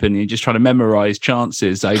Excel open and you're just trying to memorize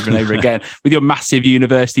chances over and over again with your massive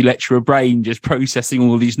university lecturer brain just processing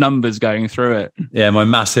all these numbers going through it. Yeah, my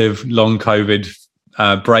massive long COVID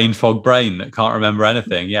brain fog brain that can't remember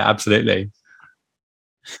anything. Yeah, absolutely.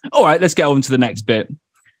 All right, let's get on to the next bit.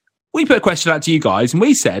 We put a question out to you guys and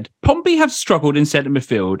we said, Pompey have struggled in centre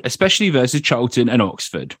midfield, especially versus Charlton and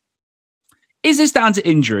Oxford. Is this down to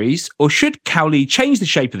injuries, or should Cowley change the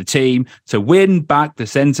shape of the team to win back the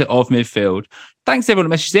centre of midfield? Thanks to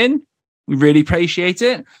everyone that messaged in. We really appreciate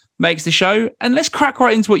it. Makes the show. And let's crack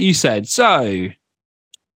right into what you said. So,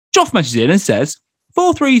 Joff messages in and says,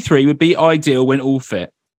 4-3-3 would be ideal when all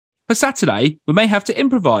fit. For Saturday, we may have to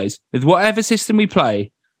improvise with whatever system we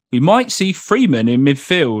play. We might see Freeman in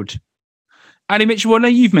midfield. Andy Mitchell, I know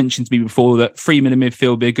you've mentioned to me before that Freeman in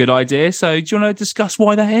midfield would be a good idea. So, do you want to discuss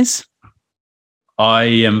why that is? I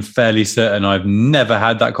am fairly certain I've never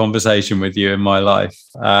had that conversation with you in my life.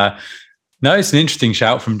 No, it's an interesting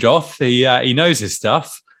shout from Joff. He knows his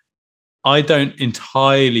stuff. I don't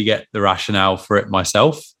entirely get the rationale for it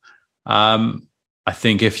myself. I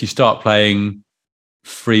think if you start playing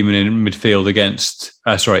Freeman in midfield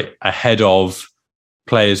ahead of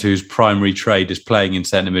players whose primary trade is playing in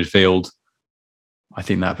centre midfield, I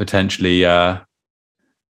think that potentially, I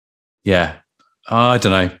don't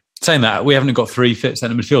know. Saying that, we haven't got 3 fit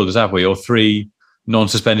centre midfielders, have we? Or 3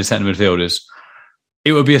 non-suspended centre midfielders.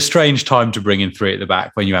 It would be a strange time to bring in 3 at the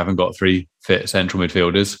back when you haven't got 3 fit central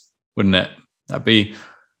midfielders, wouldn't it? That'd be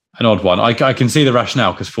an odd one. I can see the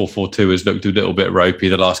rationale because 4-4-2 has looked a little bit ropey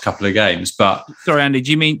the last couple of games. But sorry, Andy,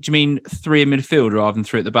 do you mean 3 in midfield rather than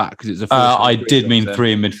 3 at the back? Because it's a. I did mean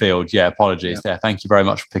 3 in midfield. Yeah, apologies. Yeah, thank you very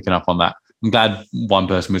much for picking up on that. I'm glad one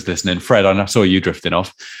person was listening. Fred, I saw you drifting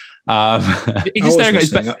off. He's just staring at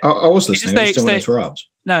his. I was listening. I just don't want to interrupt.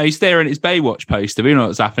 No, he's staring at his Baywatch poster. We know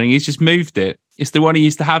what's happening. He's just moved it. It's the one he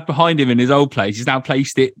used to have behind him in his old place. He's now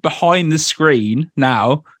placed it behind the screen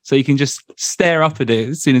now, so you can just stare up at it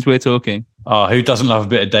as soon as we're talking. Oh, who doesn't love a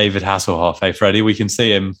bit of David Hasselhoff? Hey, Freddie, we can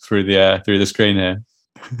see him through the screen here.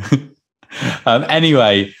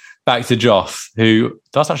 Anyway, back to Joff, who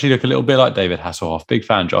does actually look a little bit like David Hasselhoff. Big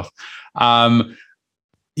fan, Joff. I'd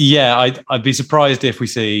be surprised if we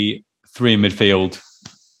see 3 in midfield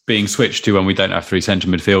being switched to when we don't have 3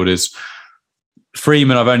 central midfielders.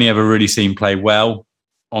 Freeman, I've only ever really seen play well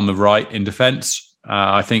on the right in defence.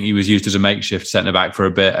 I think he was used as a makeshift centre back for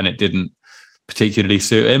a bit, and it didn't particularly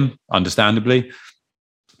suit him, understandably.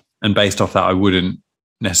 And based off that, I wouldn't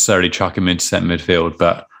necessarily chuck him into centre midfield,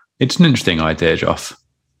 but it's an interesting idea, Joff.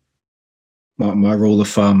 My rule of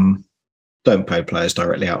thumb: don't play players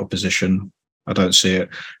directly out of position. I don't see it.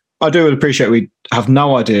 I do appreciate we have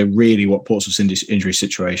no idea really what Portsmouth's injury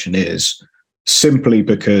situation is, simply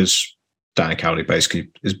because Danny Cowley basically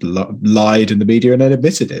has lied in the media and then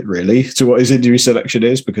admitted it, really, to what his injury selection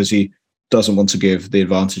is, because he doesn't want to give the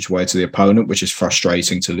advantage away to the opponent, which is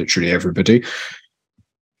frustrating to literally everybody.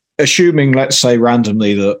 Assuming, let's say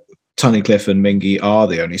randomly, that Tunnicliffe and Mingy are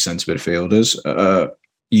the only centre midfielders,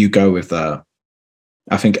 you go with that.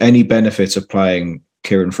 I think any benefit of playing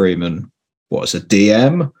Kieran Freeman, a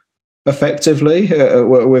DM, effectively,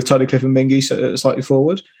 with Tunnicliffe and Mingy slightly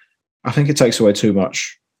forward, I think it takes away too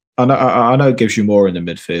much. I know it gives you more in the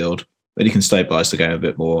midfield, but you can stabilise the game a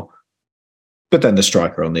bit more. But then the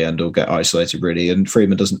striker on the end will get isolated, really, and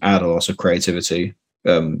Freeman doesn't add a lot of creativity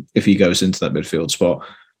if he goes into that midfield spot.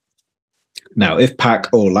 Now, if Pack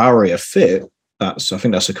or Lowry are fit, I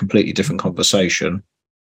think that's a completely different conversation.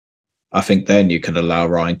 I think then you can allow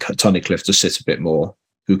Ryan Tunnicliffe to sit a bit more,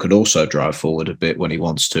 who could also drive forward a bit when he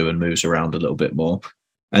wants to and moves around a little bit more.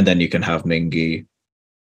 And then you can have Mingy,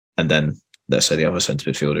 and then let's say the other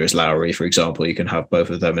centre midfielder is Lowry, for example. You can have both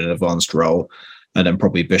of them in an advanced role, and then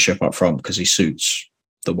probably Bishop up front because he suits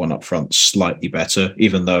the one up front slightly better,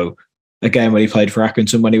 even though, again, when he played for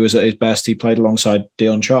Accrington, when he was at his best, he played alongside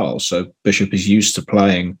Dion Charles. So Bishop is used to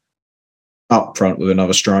playing up front with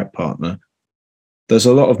another strike partner. There's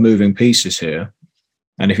a lot of moving pieces here.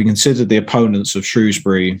 And if you consider the opponents of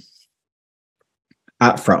Shrewsbury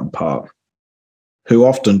at Fratton Park, who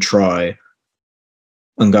often try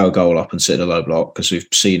and go goal up and sit in a low block, because we've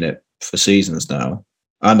seen it for seasons now,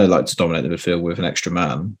 and they like to dominate the midfield with an extra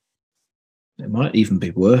man, it might even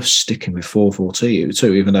be worth sticking with 4-4-2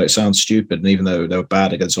 too, even though it sounds stupid and even though they were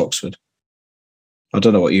bad against Oxford. I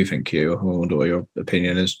don't know what you think, Hugh. I wonder what your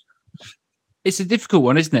opinion is. It's a difficult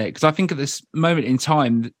one, isn't it? Because I think at this moment in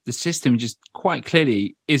time, the system just quite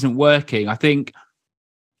clearly isn't working. I think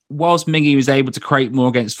whilst Mingy was able to create more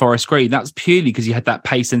against Forest Green, that's purely because he had that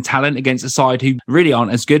pace and talent against a side who really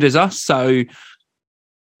aren't as good as us. So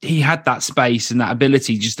he had that space and that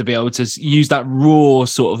ability just to be able to use that raw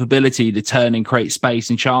sort of ability to turn and create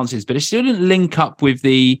space and chances. But it still didn't link up with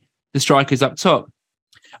the strikers up top.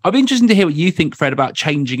 I'd be interested to hear what you think, Fred, about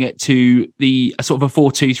changing it to the sort of a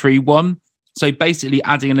 4-2-3-1. So basically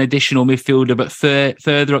adding an additional midfielder, but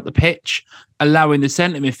further up the pitch, allowing the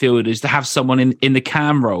centre midfielders to have someone in the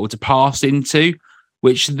cam role to pass into,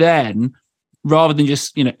 which then, rather than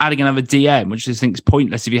just adding another DM, which I think is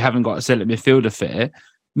pointless if you haven't got a centre midfielder fit,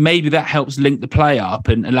 maybe that helps link the play up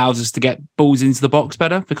and allows us to get balls into the box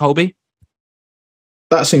better for Colby.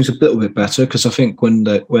 That seems a little bit better, because I think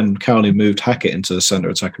when Cowley moved Hackett into the centre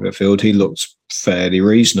attack of midfield, he looked fairly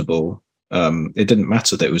reasonable. It didn't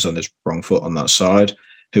matter that he was on his wrong foot on that side.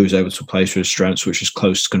 He was able to play through his strengths, which is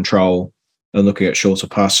close control and looking at shorter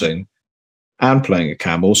passing, and playing a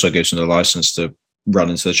cam also gives him the license to run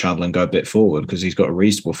into the channel and go a bit forward, because he's got a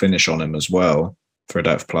reasonable finish on him as well for a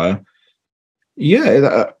depth player.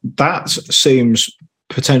 Yeah, that seems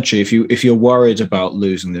potentially, if you're worried about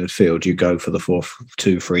losing the midfield, you go for the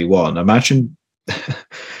 4-2-3-1. Imagine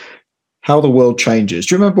how the world changes.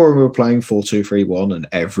 Do you remember when we were playing 4-2-3-1 and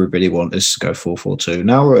everybody wanted us to go 4-4-2?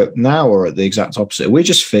 Now we're at the exact opposite. We're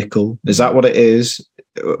just fickle. Is that what it is?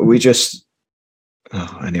 We just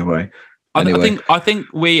anyway. I think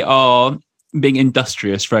we are being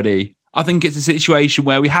industrious, Freddie. I think it's a situation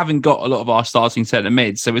where we haven't got a lot of our starting centre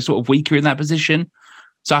mids, so we're sort of weaker in that position.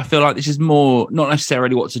 So I feel like this is more not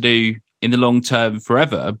necessarily what to do in the long term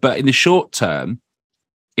forever, but in the short term,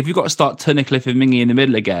 if you've got to start Tunnicliffe and Mingy in the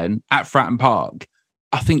middle again at Fratton Park,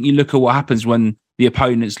 I think you look at what happens when the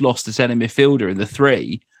opponent's lost a centre midfielder in the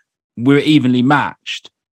 3. We're evenly matched.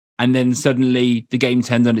 And then suddenly the game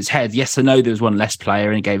turned on its head. Yes, I know there was one less player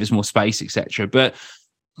and it gave us more space, etc. But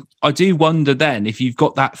I do wonder then if you've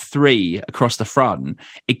got that 3 across the front,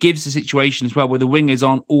 it gives a situation as well where the wingers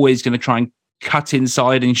aren't always going to try and cut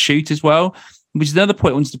inside and shoot as well, which is another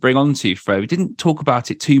point I wanted to bring on to you, Fred. We didn't talk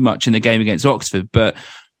about it too much in the game against Oxford, but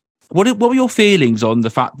what were your feelings on the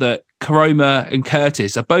fact that Koroma and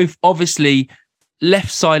Curtis are both obviously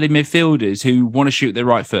left-sided midfielders who want to shoot their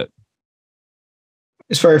right foot?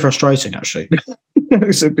 It's very frustrating, actually,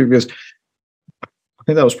 because I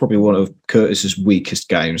think that was probably one of Curtis's weakest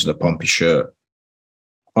games in a Pompey shirt.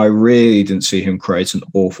 I really didn't see him create an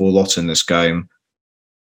awful lot in this game.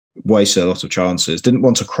 Wasted a lot of chances. Didn't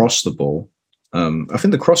want to cross the ball. I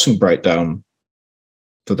think the crossing breakdown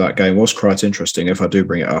for that game was quite interesting. If I do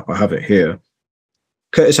bring it up, I have it here.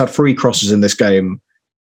 Curtis had 3 crosses in this game,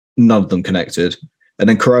 none of them connected. And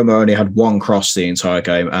then Koroma only had 1 cross the entire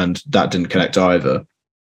game, and that didn't connect either.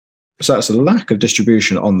 So that's a lack of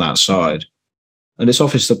distribution on that side. And it's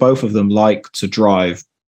obvious that both of them like to drive,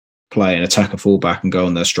 play and attack a fullback and go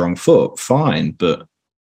on their strong foot. Fine, but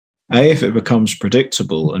A, if it becomes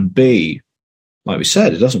predictable, and B, like we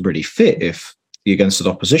said, it doesn't really fit if you're against an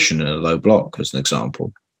opposition in a low block, as an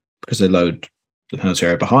example, because they load the penalty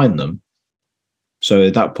area behind them. So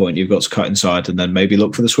at that point, you've got to cut inside and then maybe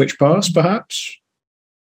look for the switch pass, perhaps.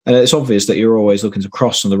 And it's obvious that you're always looking to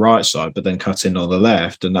cross on the right side, but then cut in on the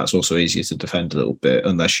left. And that's also easier to defend a little bit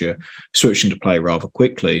unless you're switching to play rather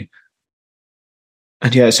quickly.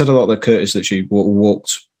 And yeah, it said a lot that Curtis literally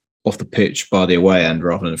walked off the pitch by the away end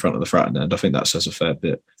rather than in front of the Fratton end. I think that says a fair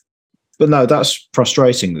bit. But no, that's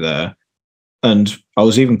frustrating there. And I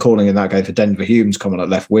was even calling in that game for Denver Hume to come on at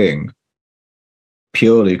left wing,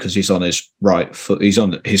 purely because he's on his right foot. He's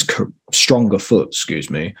on his stronger foot,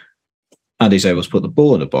 and he's able to put the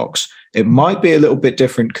ball in the box. It might be a little bit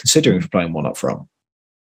different considering for playing one up front.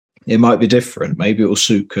 It might be different. Maybe it will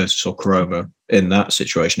suit Curtis or Koroma in that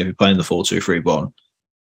situation if you're playing the 4-2-3-1.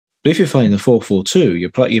 But if you're playing the 4-4-2,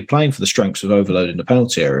 you're playing for the strengths of overloading the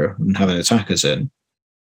penalty area and having attackers in.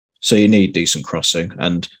 So you need decent crossing,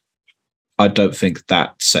 and I don't think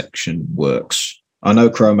that section works. I know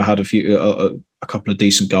Koroma had a couple of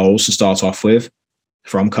decent goals to start off with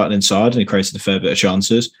from cutting inside, and he created a fair bit of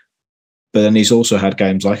chances. But then he's also had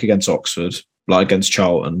games like against Oxford, like against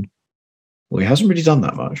Charlton. Well, he hasn't really done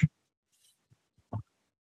that much.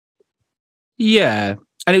 Yeah.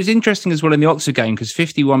 And it was interesting as well in the Oxford game because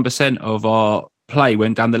 51% of our play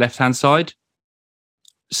went down the left-hand side.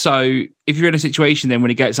 So if you're in a situation then when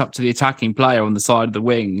he gets up to the attacking player on the side of the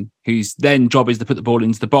wing, whose then job is to put the ball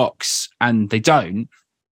into the box, and they don't,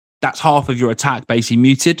 that's half of your attack basically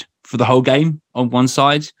muted for the whole game on one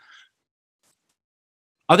side.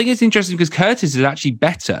 I think it's interesting because Curtis is actually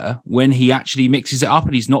better when he actually mixes it up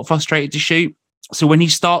and he's not frustrated to shoot. So when he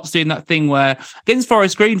starts doing that thing where, against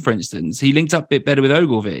Forest Green, for instance, he linked up a bit better with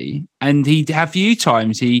Ogilvie, and he had a few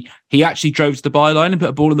times he actually drove to the byline and put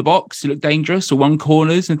a ball in the box. He looked dangerous, or won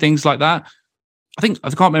corners and things like that. I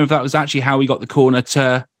can't remember if that was actually how he got the corner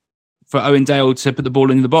for Owen Dale to put the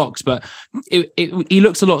ball in the box, but he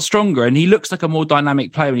looks a lot stronger and he looks like a more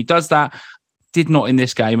dynamic player when he does that. Did not in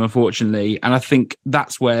this game, unfortunately, and I think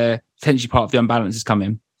that's where potentially part of the unbalance has come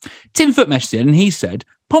in. Tim Foot messaged in and he said,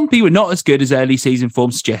 Pompey were not as good as early season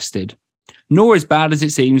form suggested, nor as bad as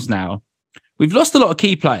it seems now. We've lost a lot of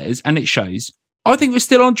key players and it shows. I think we're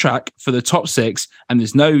still on track for the top 6 and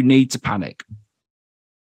there's no need to panic.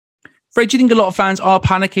 Fred, do you think a lot of fans are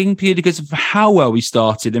panicking purely because of how well we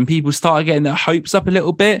started and people started getting their hopes up a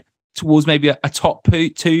little bit towards maybe a top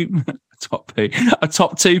 2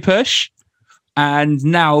 push? And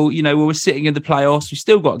now, we're sitting in the playoffs, we've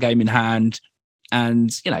still got a game in hand, and,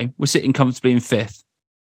 we're sitting comfortably in 5th.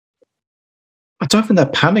 I don't think they're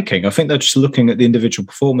panicking. I think they're just looking at the individual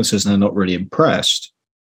performances and they're not really impressed.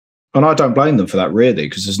 And I don't blame them for that, really,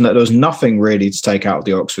 because there was nothing really to take out of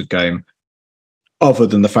the Oxford game other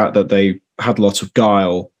than the fact that they had a lot of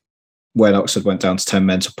guile when Oxford went down to 10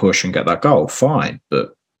 men to push and get that goal. Fine.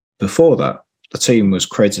 But before that, the team they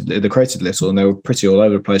created little and they were pretty all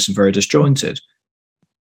over the place and very disjointed.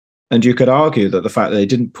 And you could argue that the fact that they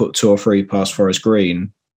didn't put 2 or 3 past Forest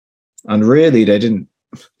Green, and really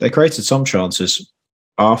they created some chances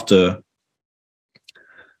after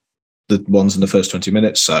the ones in the first 20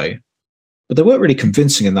 minutes, say, but they weren't really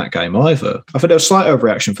convincing in that game either. I think there was a slight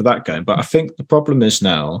overreaction for that game, but I think the problem is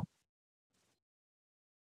now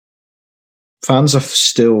fans are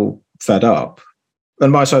still fed up,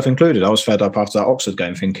 and myself included. I was fed up after that Oxford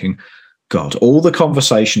game thinking, God, all the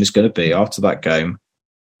conversation is going to be after that game,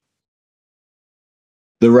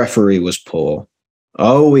 the referee was poor.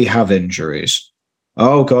 Oh, we have injuries.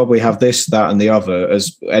 Oh, God, we have this, that, and the other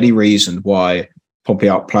as any reason why Pompey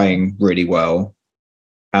aren't playing really well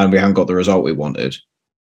and we haven't got the result we wanted.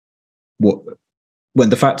 When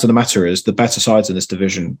the fact of the matter is the better sides in this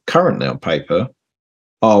division currently on paper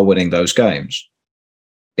are winning those games.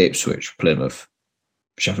 Ipswich, Plymouth,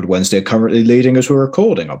 Sheffield Wednesday are currently leading as we're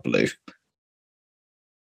recording, I believe.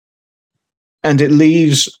 And it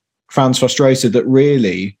leaves fans frustrated that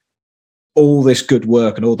really all this good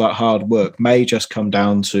work and all that hard work may just come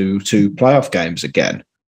down to playoff games again.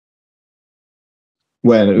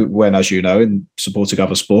 When, as you know, in supporting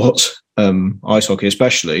other sports, ice hockey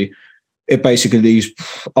especially, it basically leaves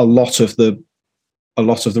a lot of the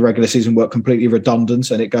regular season work completely redundant,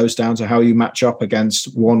 and it goes down to how you match up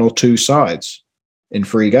against 1 or 2 sides in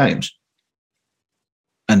 3 games.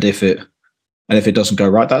 And if it doesn't go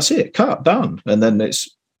right, that's it, cut, done, and then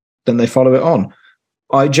they follow it on.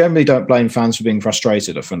 I generally don't blame fans for being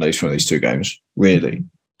frustrated from these 2 games, really,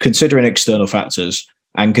 considering external factors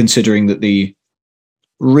and considering that the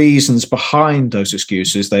reasons behind those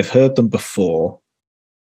excuses, they've heard them before,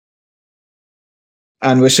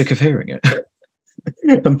 and we're sick of hearing it.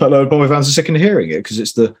 And Pompey fans are sick of hearing it because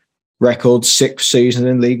it's the record 6th season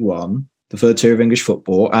in League One, the 3rd tier of English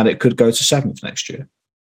football, and it could go to 7th next year.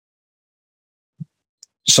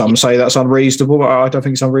 Some say that's unreasonable, but I don't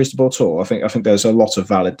think it's unreasonable at all. I think there's a lot of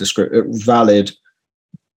valid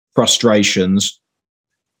frustrations,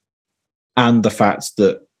 and the fact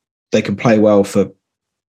that they can play well for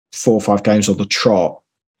 4 or 5 games on the trot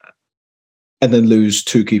and then lose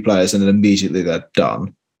 2 key players and then immediately they're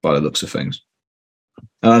done by the looks of things.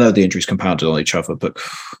 And I know the injuries compounded on each other, but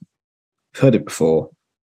we've heard it before.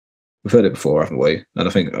 We've heard it before, haven't we? And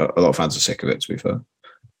I think a lot of fans are sick of it, to be fair.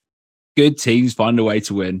 Good teams find a way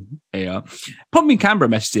to win. Yeah. Pompey Canberra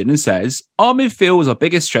messaged in and says, our midfield was our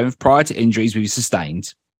biggest strength prior to injuries we've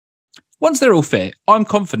sustained. Once they're all fit, I'm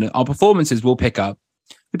confident our performances will pick up.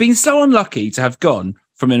 We've been so unlucky to have gone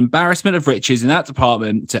from an embarrassment of riches in that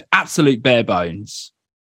department to absolute bare bones.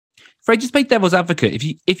 Fred, just play devil's advocate.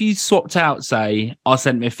 If you swapped out, say, our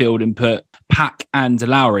centre midfield and put Pack and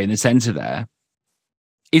Lowry in the centre there,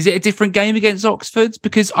 is it a different game against Oxford?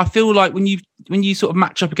 Because I feel like when you sort of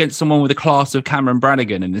match up against someone with a class of Cameron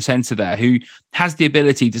Brannigan in the centre there, who has the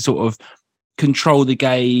ability to sort of control the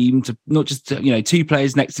game, to not just 2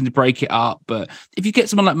 players next to him to break it up, but if you get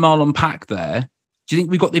someone like Marlon Pack there, do you think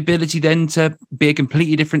we've got the ability then to be a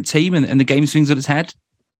completely different team and the game swings on its head?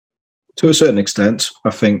 To a certain extent,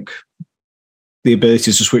 I think the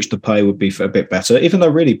ability to switch the play would be a bit better, even though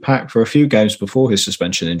really Pack, for a few games before his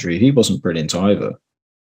suspension injury, he wasn't brilliant either.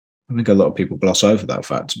 I think a lot of people gloss over that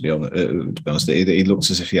fact, to be honest. He looks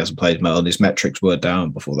as if he hasn't played well and his metrics were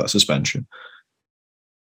down before that suspension.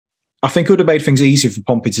 I think it would have made things easier for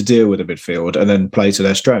Pompey to deal with a midfield and then play to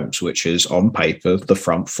their strengths, which is on paper, the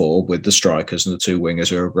front 4 with the strikers and the 2 wingers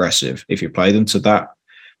who are aggressive. If you play them to that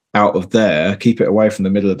out of there, keep it away from the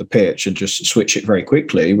middle of the pitch and just switch it very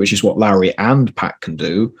quickly, which is what Lowry and Pack can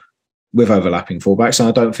do with overlapping fullbacks.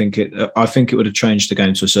 And I think it would have changed the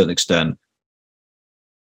game to a certain extent.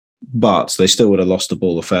 But they still would have lost the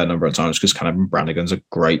ball a fair number of times because Cameron Brannigan's a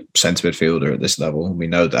great centre midfielder at this level. And we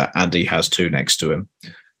know that. And he has 2 next to him.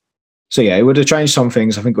 So yeah, it would have changed some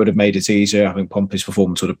things. I think it would have made it easier. I think Pompey's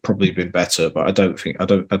performance would have probably been better, but I don't think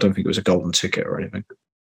it was a golden ticket or anything.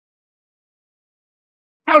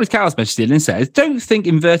 Howard Cow's messaged in and says, don't think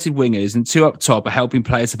inverted wingers and 2 up top are helping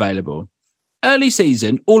players available. Early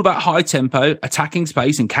season, all about high tempo, attacking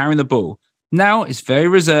space and carrying the ball. Now it's very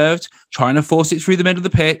reserved, trying to force it through the middle of the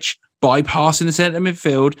pitch, bypassing the centre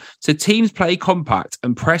midfield, so teams play compact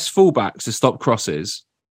and press fullbacks to stop crosses.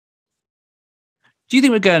 Do you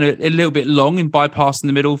think we're going a little bit long in bypassing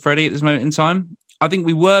the middle, Freddie, at this moment in time? I think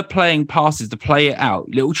we were playing passes to play it out,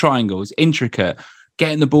 little triangles, intricate,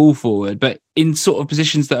 getting the ball forward, but in sort of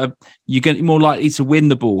positions that you're going to be more likely to win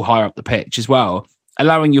the ball higher up the pitch as well,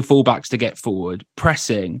 allowing your fullbacks to get forward,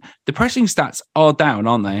 pressing. The pressing stats are down,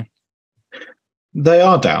 aren't they? They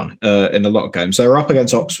are down in a lot of games. They were up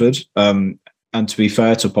against Oxford, and to be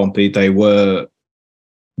fair to Pompey, they were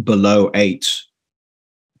below 8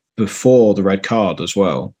 before the red card as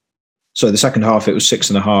well. So the second half, it was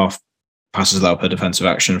 6.5 passes allowed per defensive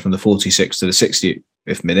action from the 46th to the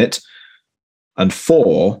 60th minute, and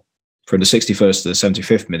 4 from the 61st to the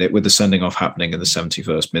 75th minute, with the sending off happening in the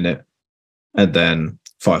 71st minute, and then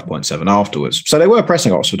 5.7 afterwards. So they were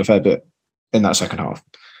pressing Oxford a fair bit in that second half.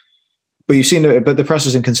 But you've seen it, but the press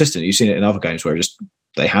is inconsistent. You've seen it in other games where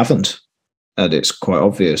they haven't, and it's quite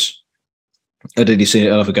obvious. And then you've seen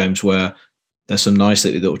it in other games where there's some nice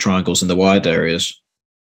little triangles in the wide areas,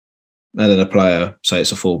 and then a player, say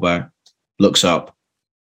it's a fullback, looks up.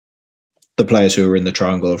 The players who are in the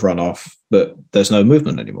triangle have run off, but there's no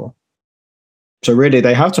movement anymore. So really,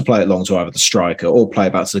 they have to play it long to either the striker or play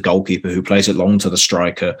it back to the goalkeeper, who plays it long to the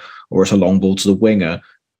striker, or it's a long ball to the winger,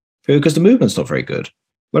 because the movement's not very good.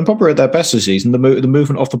 When Pompey were at their best this season, the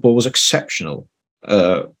movement off the ball was exceptional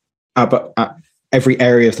at every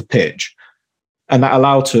area of the pitch, and that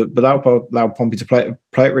allowed Pompey to play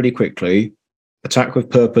it really quickly, attack with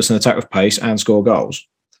purpose and attack with pace, and score goals.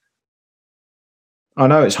 I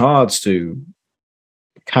know it's hard to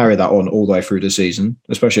carry that on all the way through the season,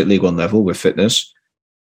 especially at League One level with fitness,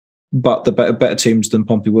 but the better teams than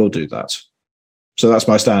Pompey will do that. So that's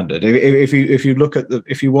my standard. If you look at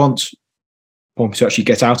if you want Pompey to actually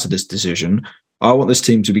get out of this decision, I want this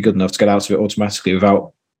team to be good enough to get out of it automatically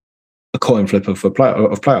without a coin flip of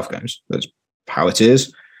playoff games. That's how it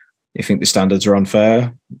is. You think the standards are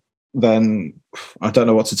unfair, then I don't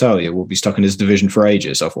know what to tell you. We'll be stuck in this division for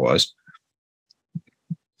ages otherwise.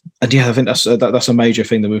 And yeah, I think that's a major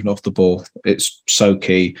thing, the movement off the ball. It's so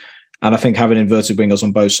key. And I think having inverted wingers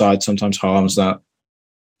on both sides sometimes harms that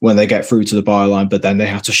when they get through to the byline, but then they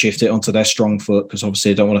have to shift it onto their strong foot because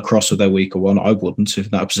obviously they don't want to cross with their weaker one. I wouldn't if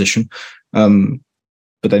in that position.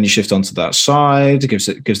 But then you shift onto that side, it gives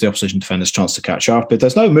the opposition defenders a chance to catch up. If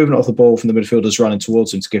there's no movement off the ball from the midfielders running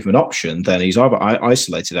towards him to give him an option, then he's either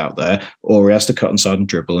isolated out there or he has to cut inside and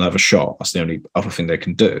dribble and have a shot. That's the only other thing they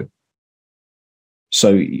can do.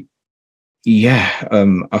 So, yeah,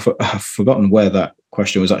 I've forgotten where that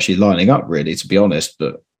question was actually lining up, really, to be honest.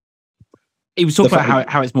 But he was talking about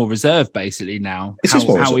how it's more reserved, basically, now. It's just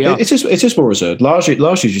more reserved.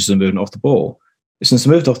 Largely just the movement off the ball. Since the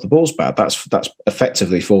movement off the ball's bad, that's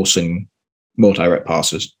effectively forcing more direct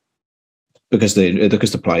passes because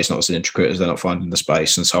the play is not as intricate as they're not finding the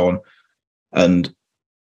space and so on. And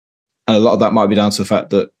a lot of that might be down to the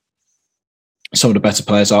fact that some of the better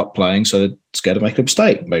players aren't playing, so they're scared of making a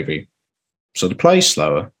mistake, maybe. So the play's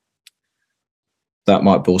slower. That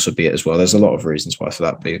might also be it as well. There's a lot of reasons why for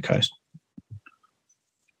that to be the case.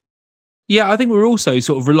 Yeah, I think we're also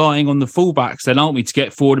sort of relying on the fullbacks then, aren't we, to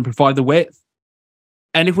get forward and provide the width.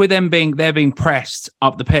 And if we're then being pressed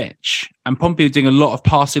up the pitch, and Pompey are doing a lot of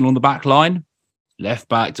passing on the back line, left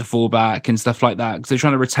back to full back and stuff like that, because they're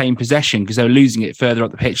trying to retain possession because they're losing it further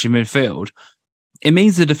up the pitch in midfield, it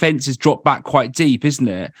means the defence is dropped back quite deep, isn't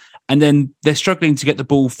it? And then they're struggling to get the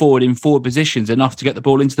ball forward in forward positions enough to get the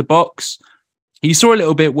ball into the box. You saw a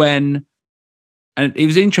little bit when, and it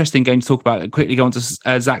was an interesting game to talk about, and quickly go on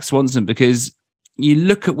to Zach Swanson, because you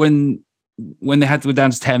look at when they had to go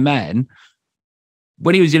down to 10 men,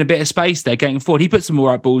 when he was in a bit of space there getting forward, he put some more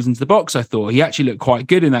right balls into the box, I thought. He actually looked quite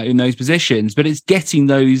good in those positions, but it's getting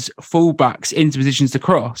those fullbacks into positions to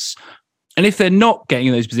cross. And if they're not getting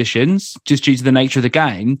in those positions, just due to the nature of the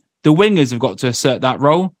game, the wingers have got to assert that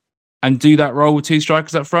role and do that role with two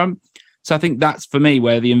strikers up front. So I think that's, for me,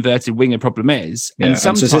 where the inverted winger problem is. Yeah, and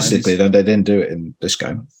statistically, they didn't do it in this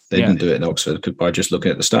game. They didn't do it in Oxford by just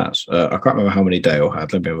looking at the stats. I can't remember how many Dale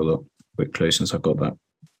had. Let me have a look quickly since I've got that.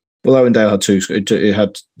 Well, Owen Dale had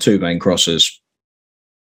two main crosses.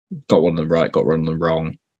 Got one of them right, got one of them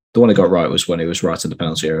wrong. The one he got right was when he was right in the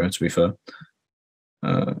penalty area, to be fair.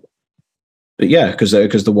 But yeah, because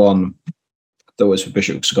the one that was for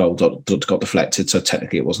Bishop's goal got deflected, so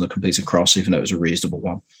technically it wasn't a completed cross, even though it was a reasonable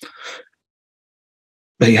one.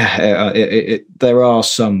 But yeah, there are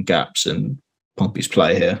some gaps in Pompey's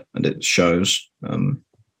play here, and it shows.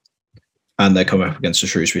 And they're coming up against the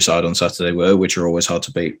Shrewsbury side on Saturday, which are always hard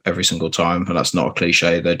to beat every single time. And that's not a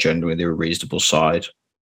cliche. They're genuinely a reasonable side.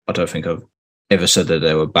 I don't think I've ever said that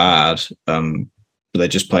they were bad. But they're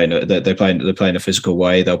just playing a physical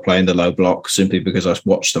way. They'll play in the low block simply because I've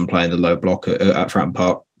watched them play in the low block at Fratton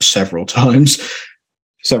Park several times.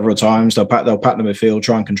 They'll pack the midfield,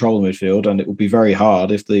 try and control the midfield, and it will be very hard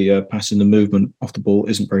if the passing the movement off the ball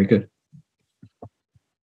isn't very good.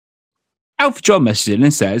 Alfred John messages in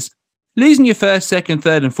and says, losing your first, second,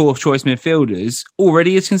 third and fourth choice midfielders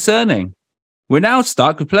already is concerning. We're now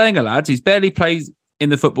stuck with playing a lad who's barely played in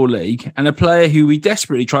the Football League and a player who we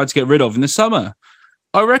desperately tried to get rid of in the summer.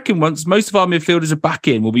 I reckon once most of our midfielders are back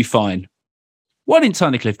in, we'll be fine. Why didn't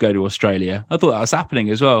Tunnicliffe go to Australia? I thought that was happening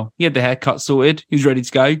as well. He had the haircut sorted. He was ready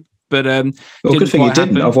to go. But good thing he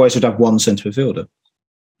didn't. Otherwise, we'd have one centre midfielder.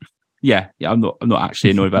 Yeah. I'm not actually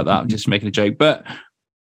annoyed about that. I'm just making a joke. But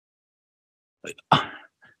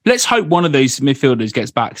let's hope one of those midfielders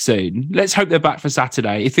gets back soon. Let's hope they're back for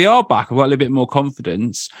Saturday. If they are back, I've got a little bit more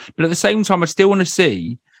confidence. But at the same time, I still want to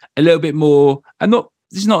see a little bit more. This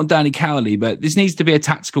is not on Danny Cowley, but this needs to be a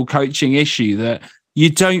tactical coaching issue that you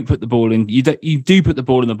don't put the ball in. You do put the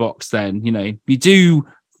ball in the box. Then you do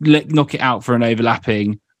knock it out for an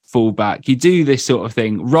overlapping fullback. You do this sort of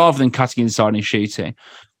thing rather than cutting inside and shooting.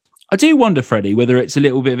 I do wonder, Freddie, whether it's a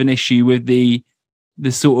little bit of an issue with the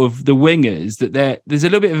sort of the wingers, that there's a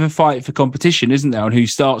little bit of a fight for competition, isn't there, on who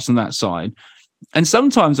starts on that side. And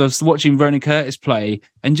sometimes I was watching Ronan Curtis play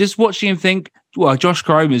and just watching him think, well, Josh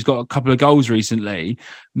Karoma's got a couple of goals recently.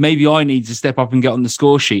 Maybe I need to step up and get on the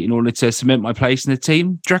score sheet in order to cement my place in the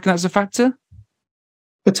team. Do you reckon that's a factor?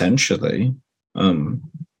 Potentially.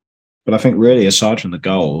 But I think really, aside from the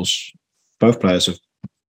goals, both players have,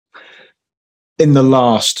 in the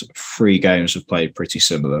last 3 games, have played pretty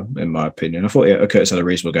similar, in my opinion. I thought Curtis had a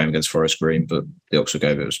reasonable game against Forest Green, but the Oxford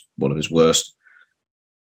game was one of his worst.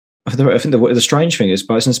 I think the strange thing is,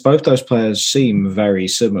 since both those players seem very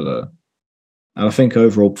similar, and I think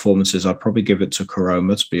overall performances, I'd probably give it to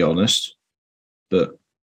Karoma, to be honest, but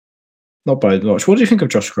not by much. What do you think of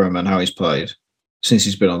Josh Karoma and how he's played since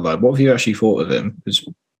he's been on loan? What have you actually thought of him? Because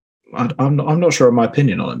I'm not sure of my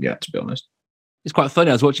opinion on him yet, to be honest. It's quite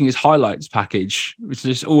funny. I was watching his highlights package, which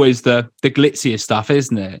is always the glitzier stuff,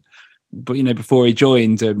 isn't it? But, before he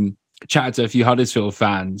joined, chatted to a few Huddersfield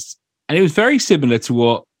fans, and it was very similar to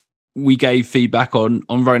what we gave feedback on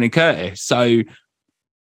Ronan Curtis. So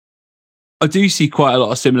I do see quite a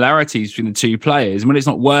lot of similarities between the two players. And when it's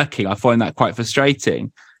not working, I find that quite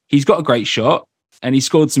frustrating. He's got a great shot and he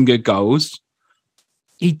scored some good goals.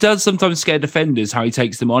 He does sometimes scare defenders how he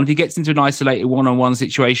takes them on. If he gets into an isolated one-on-one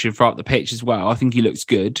situation throughout the pitch as well, I think he looks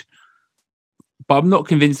good. But I'm not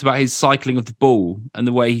convinced about his cycling of the ball and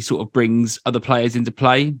the way he sort of brings other players into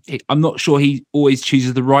play. I'm not sure he always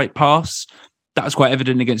chooses the right pass. That was quite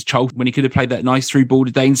evident against Charlton when he could have played that nice through ball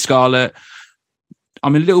to Dane Scarlett.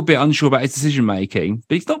 I'm a little bit unsure about his decision-making,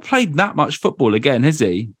 but he's not played that much football again, has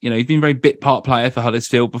he? He's been a very bit-part player for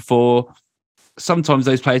Huddersfield before. Sometimes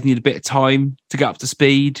those players need a bit of time to get up to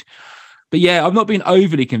speed. But yeah, I've not been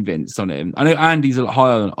overly convinced on him. I know Andy's a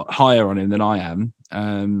lot higher on him than I am.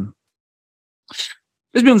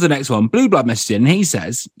 Let's move on to the next one. Blue Blood messaged in. He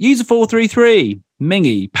says, use a 4-3-3.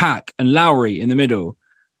 Mingy, Pack and Lowry in the middle.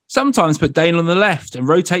 Sometimes put Dane on the left and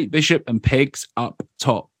rotate Bishop and Pigs up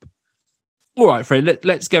top. All right, Fred,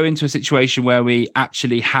 let's go into a situation where we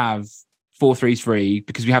actually have 4-3-3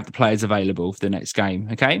 because we have the players available for the next game,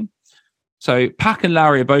 okay? So Pack and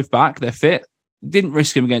Lowry are both back. They're fit. Didn't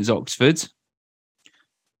risk him against Oxford.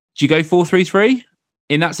 Do you go 4-3-3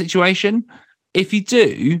 in that situation? If you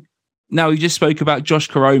do, now we just spoke about Josh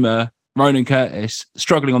Karoma, Ronan Curtis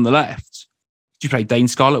struggling on the left. Do you play Dane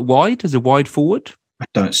Scarlett wide as a wide forward? I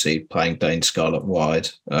don't see playing Dane Scarlett wide.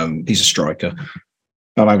 He's a striker.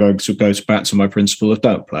 And I'm going to go back to my principle of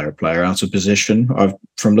don't play a player out of position.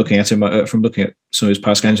 From looking at some of his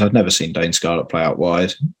past games, I've never seen Dane Scarlett play out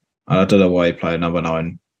wide. I don't know why you play a number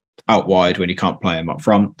 9 out wide when you can't play him up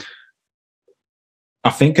front. I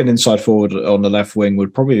think an inside forward on the left wing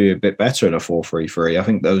would probably be a bit better in a 4-3-3. I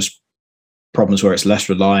think those problems where it's less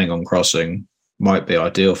relying on crossing might be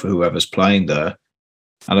ideal for whoever's playing there.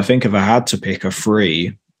 And I think if I had to pick a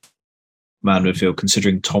 3-man midfield,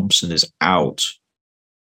 considering Thompson is out,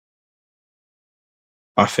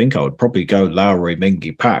 I think I would probably go Lowry,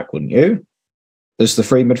 Mingy, Pack, wouldn't you? There's the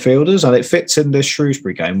 3 midfielders, and it fits in this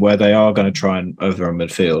Shrewsbury game where they are going to try and overrun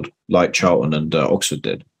midfield like Charlton and Oxford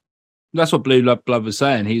did. That's what Blue Blood was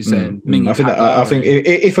saying. He's saying Mingy, I think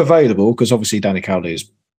if available, because obviously Danny Cowley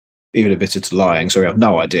is even admitted to lying, so we have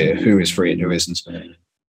no idea who is free and who isn't.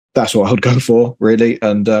 That's what I would go for, really.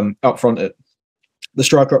 And up front, the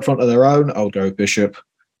striker up front of their own, I would go Bishop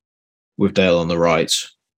with Dale on the right.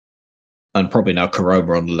 And probably now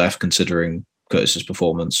Karoma on the left, considering Curtis's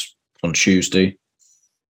performance on Tuesday.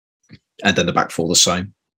 And then the back four the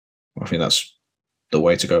same. I think that's the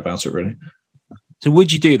way to go about it, really. So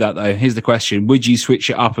would you do that, though? Here's the question. Would you switch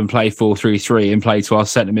it up and play 4-3-3 and play to our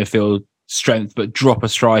centre midfield strength, but drop a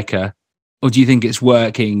striker? Or do you think it's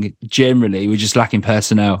working generally? We're just lacking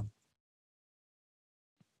personnel.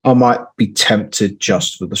 I might be tempted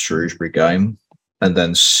just for the Shrewsbury game and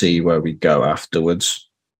then see where we go afterwards.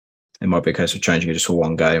 It might be a case of changing it just for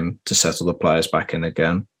one game to settle the players back in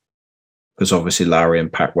again. Because obviously Lowry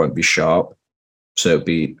and Pack won't be sharp. So it'd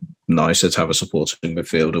be nicer to have a supporting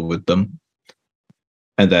midfielder with them.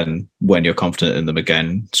 And then when you're confident in them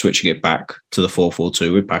again, switching it back to the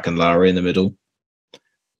 4-4-2 with Pack and Lowry in the middle.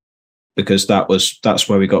 Because that's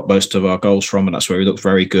where we got most of our goals from, and that's where we looked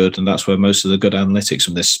very good, and that's where most of the good analytics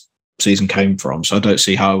from this season came from. So I don't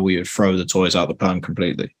see how we would throw the toys out the pan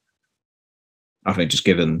completely. I think just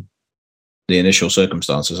given the initial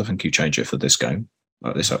circumstances, I think you change it for this game,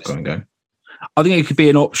 like this upcoming game. I think it could be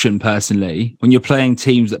an option personally when you're playing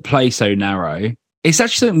teams that play so narrow. It's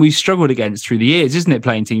actually something we've struggled against through the years, isn't it?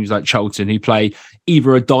 Playing teams like Charlton who play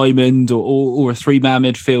either a diamond or a 3-man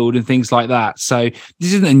midfield and things like that. So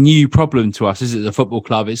this isn't a new problem to us, is it, the football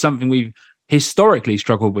club? It's something we've historically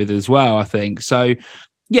struggled with as well, I think. So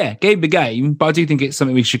yeah, game by game, but I do think it's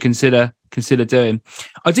something we should consider doing.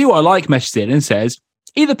 I do what I like messaged in and says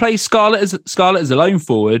either play Scarlett as a lone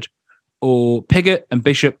forward or Pigott and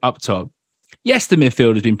Bishop up top. Yes, the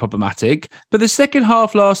midfield has been problematic, but the second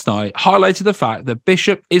half last night highlighted the fact that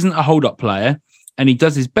Bishop isn't a hold-up player and he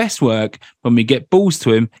does his best work when we get balls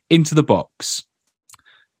to him into the box.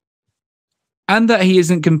 And that he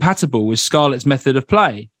isn't compatible with Scarlett's method of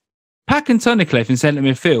play. Pack and Tunnicliffe in centre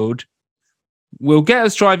midfield will get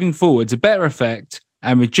us driving forward to better effect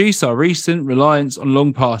and reduce our recent reliance on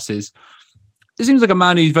long passes. It seems like a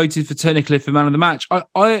man who voted for Tunnicliffe for man of the match.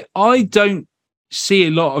 I don't see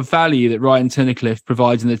a lot of value that Ryan Tunnicliffe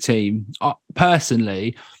provides in the team.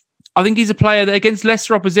 Personally, I think he's a player that against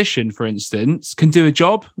lesser opposition, for instance, can do a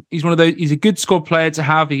job. He's one of those. He's a good squad player to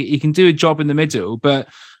have. He can do a job in the middle, but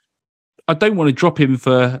I don't want to drop him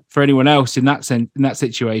for anyone else in that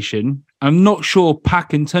situation. I'm not sure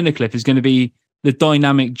Pack and Tunnicliffe is going to be the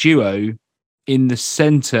dynamic duo in the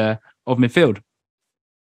centre of midfield.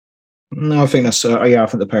 No, I think that's I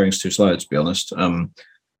think the pairing's too slow, to be honest.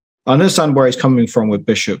 I understand where he's coming from with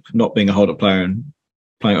Bishop not being a hold-up player and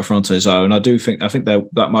playing up front of his own. I think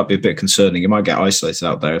that might be a bit concerning. He might get isolated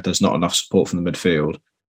out there if there's not enough support from the midfield.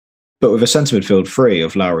 But with a centre midfield free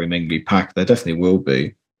of Lowry, Mingley, Pack, there definitely will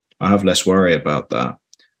be. I have less worry about that.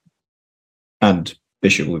 And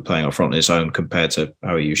Bishop will be playing up front on his own compared to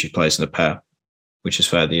how he usually plays in a pair, which is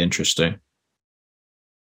fairly interesting.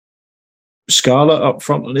 Scarlett up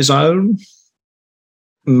front on his own?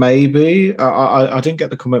 Maybe. I didn't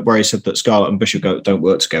get the comment where he said that Scarlett and Bishop don't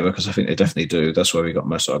work together, because I think they definitely do. That's where we got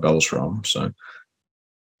most of our goals from. So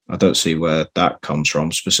I don't see where that comes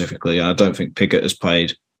from specifically. And I don't think Pigott has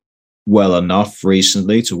played well enough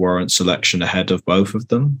recently to warrant selection ahead of both of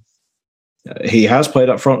them. He has played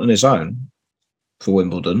up front on his own for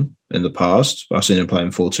Wimbledon in the past. I've seen him playing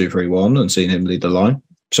 4-2-3-1 and seen him lead the line.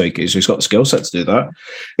 So he's got the skill set to do that.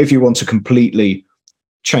 If you want to completely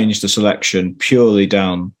change the selection purely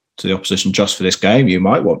down to the opposition just for this game, you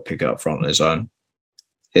might want Pigott up front on his own.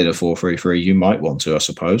 In a 4-3-3, you might want to, I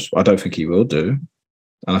suppose. I don't think he will do.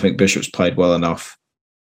 And I think Bishop's played well enough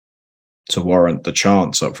to warrant the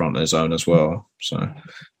chance up front on his own as well. So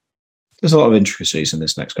there's a lot of intricacies in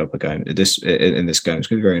this next couple of games. In this game, it's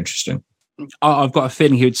going to be very interesting. I've got a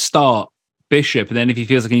feeling he would start Bishop, and then if he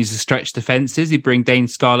feels like he needs to stretch defences, he'd bring Dane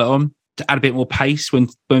Scarlett on to add a bit more pace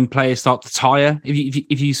when players start to tire.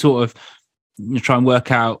 If you sort of try and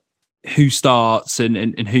work out who starts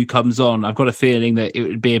and who comes on, I've got a feeling that it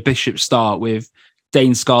would be a Bishop start with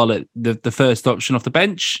Dane Scarlett the first option off the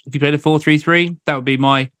bench. If you played a 4-3-3, that'd be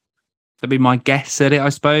my guess at it, I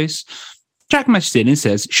suppose. Jack messaged in and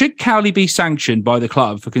says, should Cowley be sanctioned by the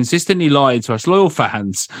club for consistently lying to us loyal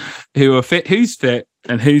fans who's fit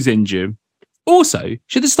and who's injured? Also,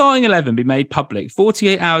 should the starting 11 be made public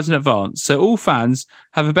 48 hours in advance so all fans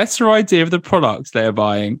have a better idea of the products they're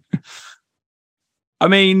buying? I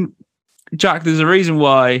mean, Jack, there's a reason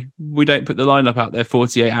why we don't put the lineup out there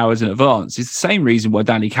 48 hours in advance. It's the same reason why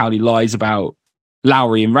Danny Cowley lies about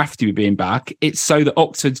Lowry and Rafferty being back. It's so that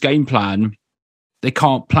Oxford's game plan, they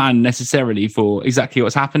can't plan necessarily for exactly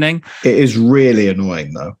what's happening. It is really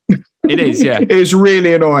annoying, though. It is, yeah. It is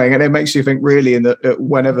really annoying, and it makes you think really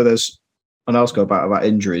whenever there's an article about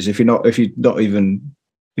injuries, if you don't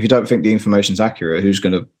think the information's accurate, who's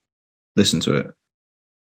going to listen to it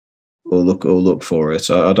or look for it?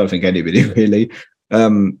 I don't think anybody really.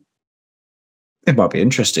 It might be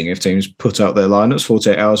interesting if teams put out their lineups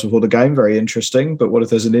 48 hours before the game. Very interesting. But what if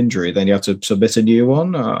there's an injury? Then you have to submit a new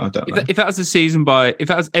one? I don't know. If that was if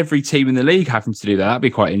that was every team in the league having to do that, that'd be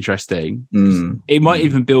quite interesting. It might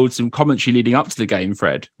even build some commentary leading up to the game,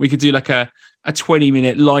 Fred. We could do like a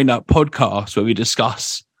 20-minute lineup podcast where we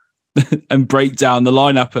discuss and break down the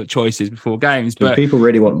lineup choices before games. Do people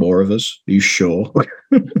really want more of us? Are you sure?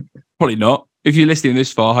 Probably not. If you're listening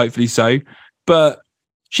this far, hopefully so. But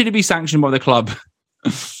should it be sanctioned by the club?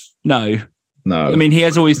 No. I mean, he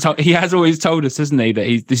has always told us, hasn't he,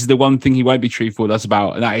 that this is the one thing he won't be truthful with us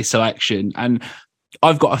about, and that is selection. And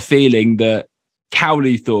I've got a feeling that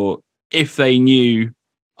Cowley thought if they knew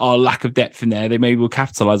our lack of depth in there, they maybe will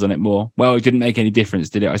capitalise on it more. Well, it didn't make any difference,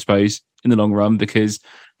 did it, I suppose, in the long run, because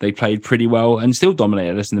they played pretty well and still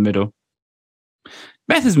dominated us in the middle.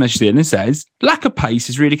 Method's messaged in and says, lack of pace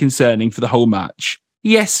is really concerning for the whole match.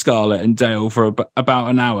 Yes, Scarlett and Dale for about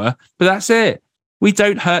an hour, but that's it. We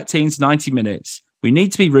don't hurt teams 90 minutes. We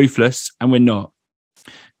need to be ruthless, and we're not.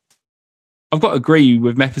 I've got to agree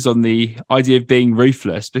with Method's on the idea of being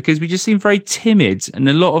ruthless, because we just seem very timid and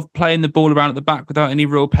a lot of playing the ball around at the back without any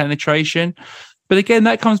real penetration. But again,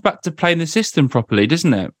 that comes back to playing the system properly,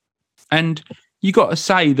 doesn't it? And you got to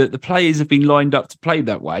say that the players have been lined up to play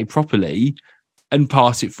that way properly and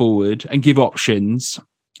pass it forward and give options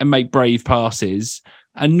and make brave passes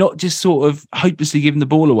and not just sort of hopelessly giving the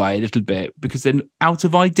ball away a little bit because they're out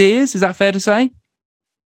of ideas. Is that fair to say?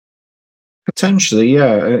 Potentially,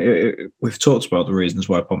 yeah. We've talked about the reasons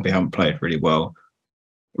why Pompey haven't played really well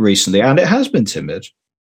recently, and it has been timid.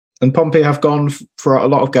 And Pompey have gone for a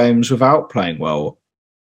lot of games without playing well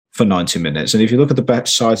for 90 minutes. And if you look at the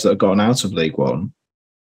best sides that have gotten out of League One,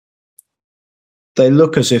 they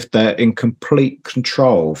look as if they're in complete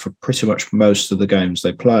control for pretty much most of the games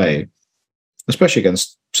they play, especially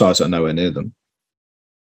against sides that are nowhere near them.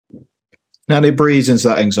 Now, it breeds into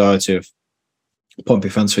that anxiety of Pompey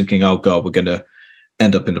fans thinking, oh God, we're going to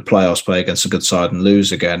end up in the playoffs, play against a good side and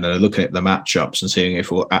lose again. And they're looking at the matchups and seeing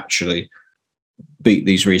if we'll actually beat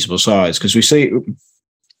these reasonable sides. Because we see,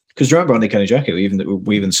 because remember on the Kenny Jackie, we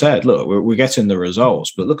even said, look, we're getting the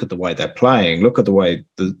results, but look at the way they're playing. Look at the way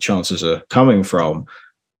the chances are coming from.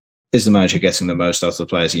 Is the manager getting the most out of the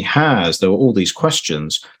players he has? There were all these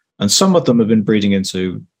questions. And some of them have been breeding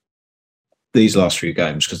into these last few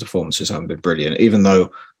games because the performances haven't been brilliant, even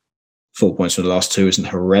though 4 points from the last two isn't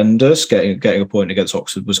horrendous. Getting a point against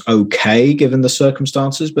Oxford was okay given the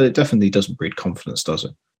circumstances, but it definitely doesn't breed confidence, does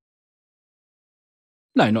it?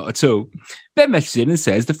 No, not at all. Ben messages in and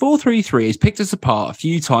says, the 4-3-3 has picked us apart a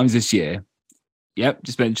few times this year. Yep,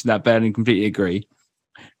 just mentioned that, Ben, and completely agree.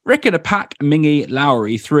 Reckon a Pack, Mingy,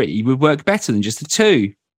 Lowry 3 would work better than just a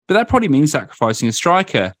 2, but that probably means sacrificing a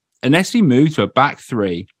striker, unless we move to a back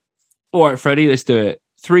 3. All right, Freddie, let's do it.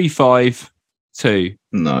 3-5-2.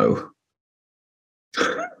 No.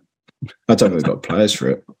 I don't think we've got players for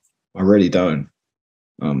it. I really don't.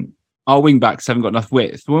 Our wing backs haven't got enough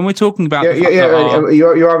width. When we're talking about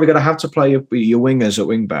you're either going to have to play your wingers at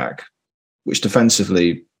wing back, which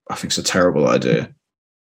defensively I think is a terrible idea,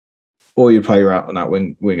 or you play your out and out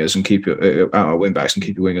wingers and keep your out wing backs and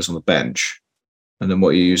keep your wingers on the bench, and then what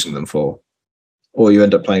are you using them for? Or you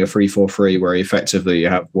end up playing a 3-4-3 where effectively you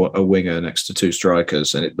have a winger next to two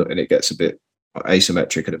strikers, and it gets a bit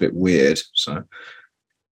asymmetric and a bit weird. So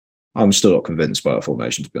I'm still not convinced by our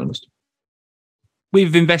formation, to be honest.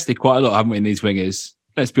 We've invested quite a lot, haven't we, in these wingers?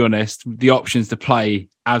 Let's be honest, the options to play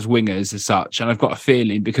as wingers as such. And I've got a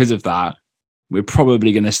feeling because of that, we're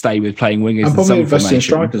probably going to stay with playing wingers. And probably investing in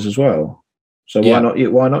strikers as well. So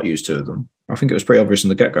why not use two of them? I think it was pretty obvious from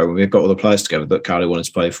the get-go when we got all the players together that Cowley wanted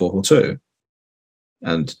to play 4-4-2.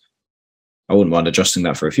 And I wouldn't mind adjusting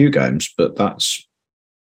that for a few games, but that's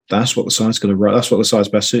what the side's going to. That's what the side's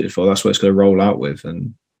best suited for. That's what it's going to roll out with,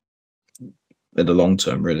 and in the long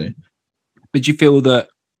term, really. But do you feel that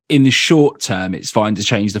in the short term, it's fine to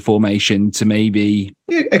change the formation to maybe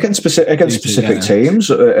against specific teams,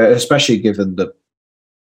 especially given the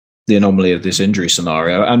anomaly of this injury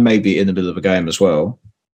scenario, and maybe in the middle of a game as well,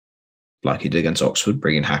 like he did against Oxford,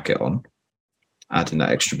 bringing Hackett on, adding that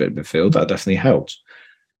extra bit of midfield, that definitely helped.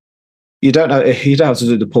 You don't have to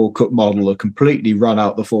do the Paul Cook model of completely run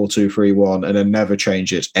out the 4-2-3-1 and then never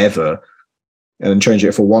change it ever, and then change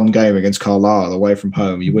it for one game against Carlisle away from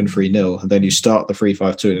home. You win 3-0, and then you start the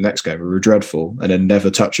 3-5-2 in the next game. We were dreadful, and then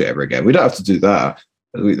never touch it ever again. We don't have to do that.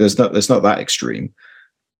 There's not that extreme,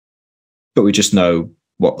 but we just know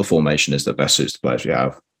what the formation is that best suits the players we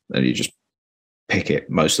have, and you just pick it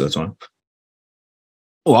most of the time.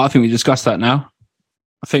 Well, I think we discussed that now.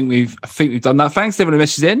 I think we've done that. Thanks to everyone who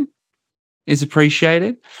messages in. It's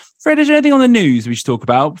appreciated. Fred, is there anything on the news we should talk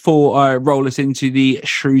about before I roll us into the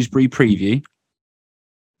Shrewsbury preview?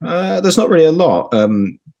 There's not really a lot.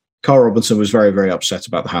 Carl Robinson was very, very upset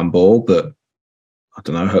about the handball, but I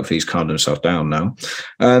don't know. Hopefully he's calmed himself down now.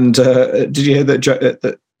 And did you hear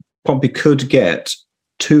that Pompey could get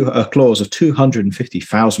a clause of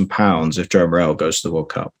 £250,000 if Joe Morrell goes to the World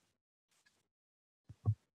Cup?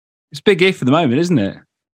 It's a big if for the moment, isn't it?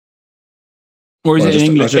 Or is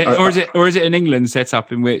it an England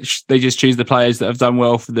setup in which they just choose the players that have done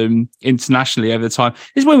well for them internationally over the time?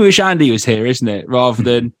 It's when we wish Andy was here, isn't it? Rather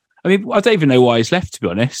than, I don't even know why he's left, to be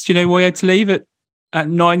honest. Do you know why he had to leave it? at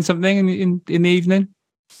 9 something in the evening.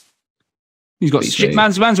 He's got shit.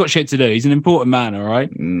 Man's got shit to do. He's an important man, all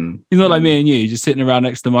right? He's not like me and you, just sitting around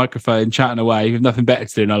next to the microphone, chatting away with nothing better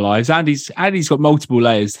to do in our lives. Andy's got multiple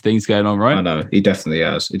layers to things going on, right? I know. He definitely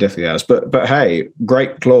has. But hey,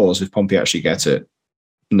 great clause if Pompey actually gets it.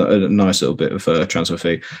 A nice little bit of a transfer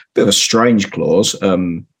fee. Bit of a strange clause.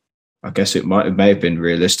 I guess it may have been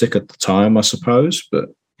realistic at the time, I suppose. But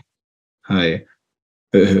hey,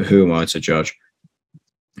 who am I to judge?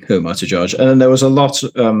 And then there was a lot.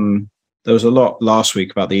 There was a lot last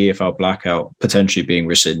week about the EFL blackout potentially being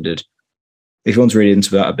rescinded. If you want to read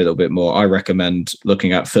into that a little bit more, I recommend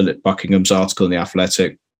looking at Philip Buckingham's article in The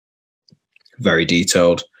Athletic. Very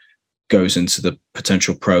detailed, goes into the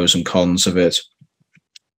potential pros and cons of it.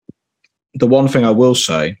 The one thing I will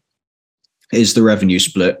say is the revenue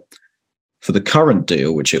split for the current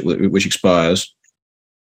deal, which expires,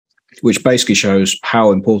 which basically shows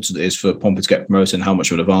how important it is for Pompey to get promoted and how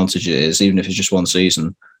much of an advantage it is, even if it's just one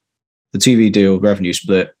season. The TV deal revenue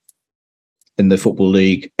split in the Football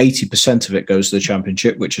League, 80% of it goes to the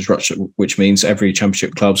Championship, which means every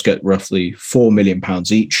Championship clubs get roughly £4 million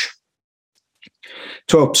each.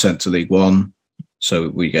 12% to League One, so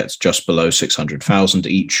we get just below 600,000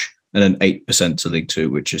 each, and then 8% to League Two,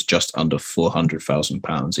 which is just under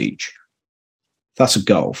 £400,000 each. That's a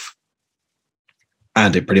gulf.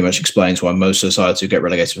 And it pretty much explains why most of the sides who get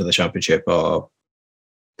relegated for the Championship are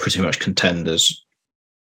pretty much contenders,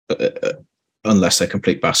 unless they're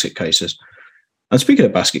complete basket cases. And speaking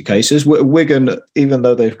of basket cases, Wigan, even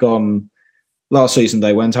though they've gone last season,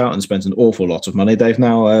 they went out and spent an awful lot of money. They've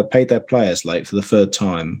now paid their players late for the third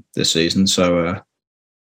time this season. So,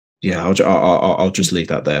 I'll just leave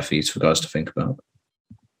that there for you guys to think about.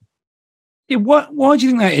 Yeah, why do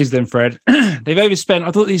you think that is then, Fred? They've overspent.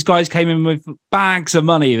 I thought these guys came in with bags of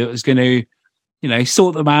money that was going to,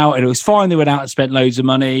 sort them out, and it was fine. They went out and spent loads of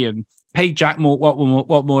money and paid Jack more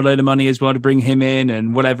load of money as well to bring him in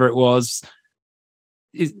and whatever it was.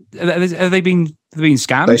 Have they been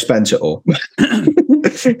scammed? They spent it all.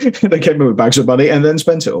 They came in with bags of money and then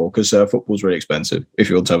spent it all because football's really expensive if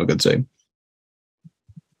you want to have a good team.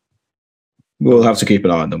 We'll have to keep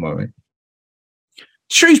an eye on them, won't we?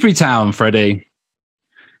 Shrewsbury Town, Freddie.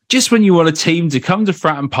 Just when you want a team to come to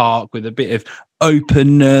Fratton Park with a bit of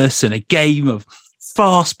openness and a game of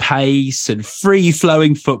fast pace and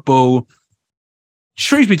free-flowing football,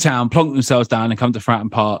 Shrewsbury Town plonk themselves down and come to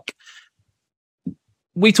Fratton Park.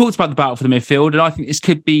 We talked about the battle for the midfield, and I think this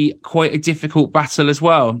could be quite a difficult battle as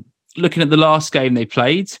well. Looking at the last game they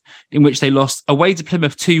played, in which they lost away to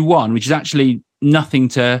Plymouth 2-1, which is actually nothing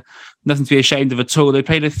to be ashamed of at all. They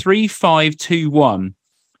played a 3-5-2-1.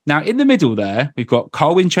 Now, in the middle there, we've got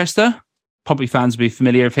Carl Winchester. Probably fans will be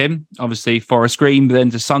familiar with him. Obviously, Forest Green, but then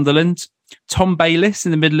to Sunderland. Tom Bayliss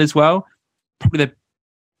in the middle as well. Probably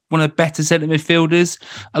one of the better centre midfielders,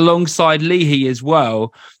 alongside Leahy as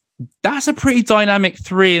well. That's a pretty dynamic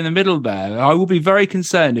three in the middle there. I will be very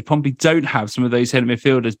concerned if Pompey don't have some of those centre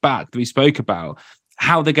midfielders back that we spoke about,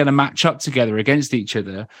 how they're going to match up together against each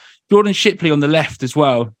other. Jordan Shipley on the left as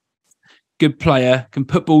well. Good player, can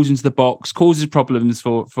put balls into the box, causes problems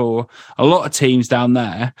for a lot of teams down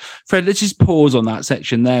there. Fred, let's just pause on that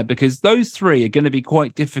section there, because those three are going to be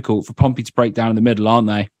quite difficult for Pompey to break down in the middle, aren't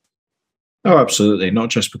they? Oh, absolutely. Not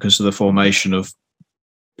just because of the formation of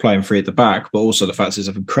playing free at the back, but also the fact it's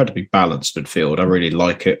an incredibly balanced midfield. I really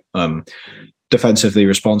like it. Defensively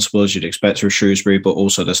responsible, as you'd expect from Shrewsbury, but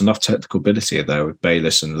also there's enough technical ability there with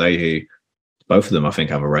Bayliss and Leahy. Both of them, I think,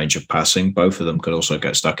 have a range of passing. Both of them could also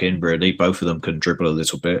get stuck in, really. Both of them can dribble a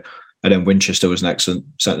little bit. And then Winchester was an excellent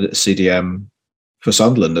CDM for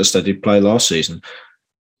Sunderland, as they did play last season.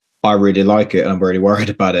 I really like it, and I'm really worried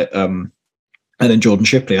about it. And then Jordan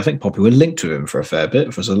Shipley, I think Pompey were linked to him for a fair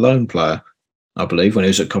bit as a loan player, I believe, when he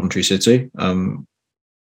was at Coventry City.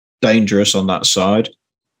 Dangerous on that side.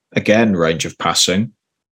 Again, range of passing.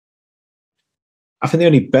 I think the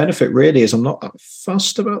only benefit really is I'm not that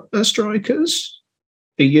fussed about their strikers.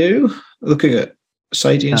 Are you looking at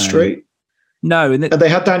Sadie and Street? No. And they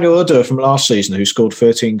had Daniel Udder from last season who scored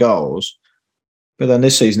 13 goals. But then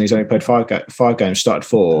this season he's only played five games, started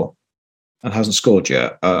 4, and hasn't scored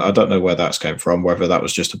yet. I don't know where that's came from, whether that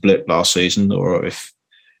was just a blip last season or if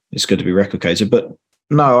it's going to be replicated. But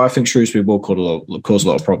no, I think Shrewsbury will cause a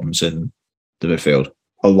lot of problems in the midfield.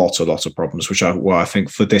 A lot of problems, which I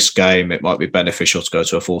think for this game, it might be beneficial to go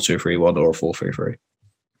to a 4-2-3-1 or a 4-3-3.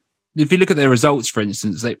 If you look at their results, for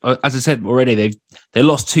instance, they, as I said already, they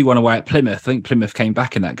lost 2-1 away at Plymouth. I think Plymouth came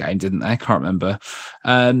back in that game, didn't they? I can't remember.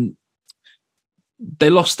 They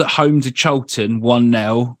lost at home to Charlton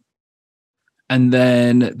 1-0. And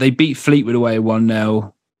then they beat Fleetwood away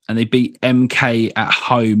 1-0. and they beat MK at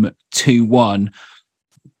home 2-1.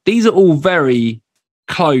 These are all very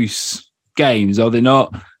close games, are they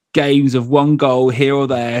not? Games of one goal here or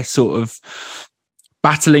there, sort of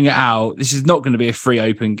battling it out. This is not going to be a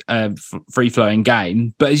free-flowing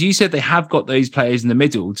game. But as you said, they have got those players in the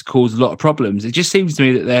middle to cause a lot of problems. It just seems to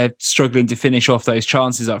me that they're struggling to finish off those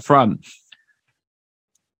chances up front.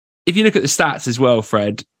 If you look at the stats as well,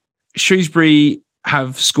 Fred, Shrewsbury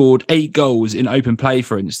have scored 8 goals in open play,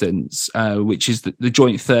 for instance, which is the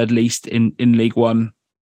joint third least in League One.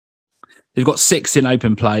 They've got 6 in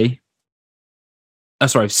open play.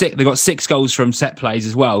 They've got 6 goals from set plays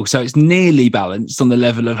as well. So it's nearly balanced on the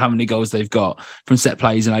level of how many goals they've got from set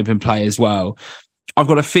plays and open play as well. I've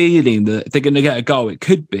got a feeling that if they're going to get a goal, it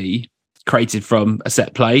could be created from a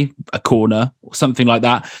set play, a corner, or something like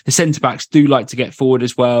that. The centre-backs do like to get forward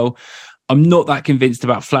as well. I'm not that convinced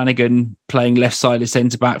about Flanagan playing left-sided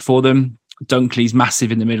centre-back for them. Dunkley's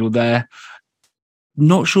massive in the middle there.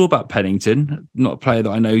 Not sure about Pennington. Not a player that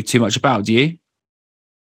I know too much about. Do you?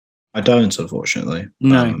 I don't, unfortunately.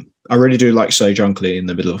 No. I really do like Say Dunkley in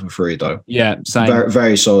the middle of a three, though. Yeah, same. Very,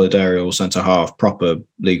 very solid aerial centre half, proper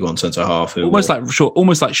League One centre half. Almost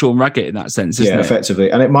like Sean Raggett in that sense, isn't it? Yeah, effectively.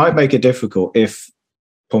 And it might make it difficult if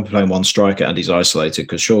Pompey playing one striker and he's isolated,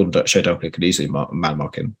 because Shea Dunkley could easily man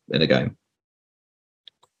mark him in a game.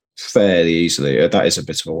 Fairly easily. That is a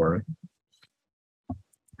bit of a worry.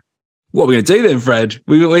 What are we going to do then, Fred?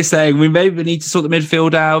 We're saying we maybe need to sort the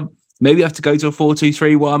midfield out. Maybe have to go to a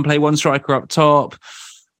 4-2-3-1, play one striker up top.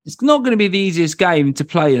 It's not going to be the easiest game to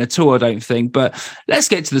play in at all, I don't think. But let's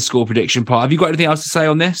get to the score prediction part. Have you got anything else to say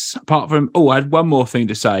on this? Apart from, I had one more thing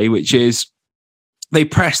to say, which is they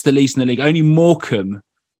press the least in the league. Only Morecambe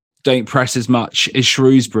don't press as much as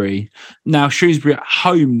Shrewsbury. Now, Shrewsbury at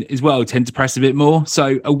home as well tend to press a bit more.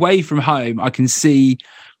 So away from home, I can see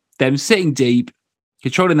them sitting deep,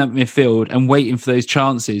 controlling that midfield and waiting for those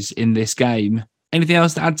chances in this game. Anything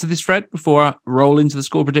else to add to this, Fred, before I roll into the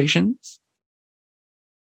score predictions?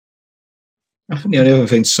 I think the only other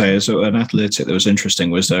thing to say is that an athletic that was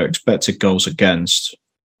interesting was their expected goals against.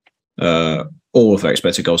 All of their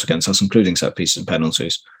expected goals against us, including set pieces and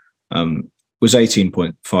penalties, was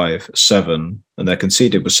 18.57, and their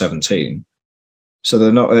conceded was 17. So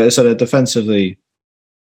they're not. So they're defensively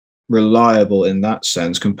reliable in that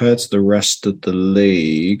sense compared to the rest of the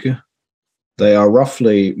league. They are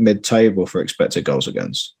roughly mid-table for expected goals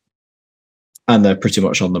against, and they're pretty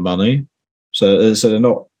much on the money. So they're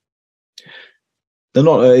not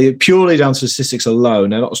purely down to statistics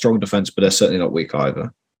alone. They're not a strong defence, but they're certainly not weak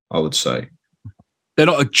either, I would say. They're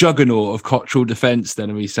not a juggernaut of cultural defence,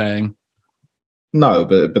 then, are we saying? No,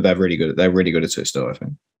 but they're really good. They're really good at it still, I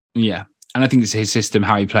think. Yeah, and I think it's his system,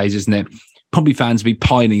 how he plays, isn't it? Probably fans will be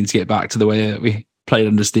pining to get back to the way that we played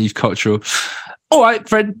under Steve Cotterill. All right,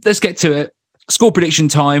 Fred, let's get to it. Score prediction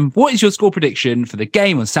time. What is your score prediction for the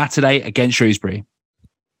game on Saturday against Shrewsbury?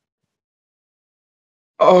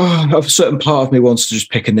 A certain part of me wants to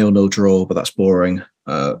just pick a 0-0 draw, but that's boring,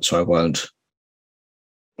 so I won't.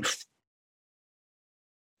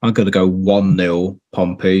 I'm going to go 1-0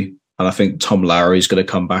 Pompey, and I think Tom Lowry's going to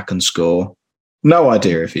come back and score. No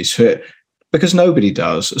idea if he's fit, because nobody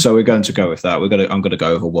does. So we're going to go with that. I'm going to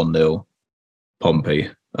go over 1-0 Pompey.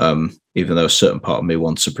 Even though a certain part of me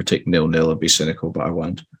wants to predict 0-0 and be cynical, but I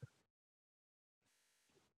won't.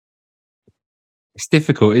 It's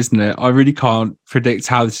difficult, isn't it? I really can't predict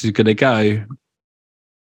how this is going to go.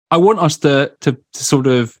 I want us to sort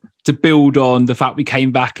of to build on the fact we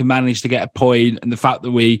came back and managed to get a point, and the fact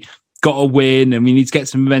that we got a win and we need to get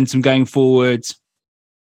some momentum going forward.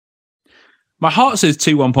 My heart says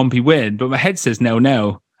 2-1 Pompey win, but my head says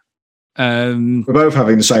 0-0. We're both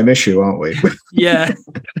having the same issue, aren't we? Yeah.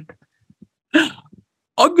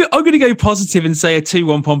 I'm going to go positive and say a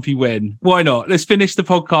 2-1 Pompey win. Why not? Let's finish the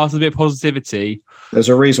podcast with a bit of positivity. There's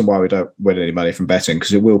a reason why we don't win any money from betting,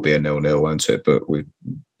 because it will be a 0-0, won't it? But we're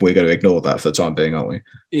going to ignore that for the time being, aren't we?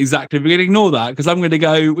 Exactly. We're going to ignore that because I'm going to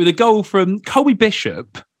go with a goal from Colby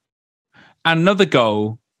Bishop and another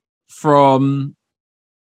goal from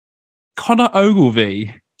Connor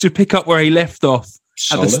Ogilvie to pick up where he left off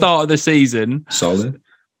at the start of the season. Solid.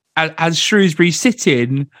 As Shrewsbury sit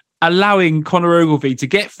in, allowing Connor Ogilvie to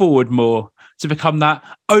get forward more, to become that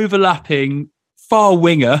overlapping far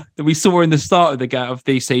winger that we saw in the start of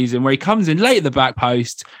the season, where he comes in late at the back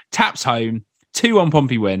post, taps home, 2-1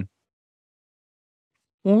 Pompey win.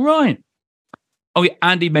 All right. Oh, yeah,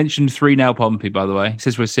 Andy mentioned 3-0 Pompey, by the way. He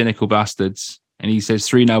says we're cynical bastards, and he says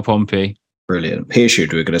 3-0 Pompey. Brilliant. He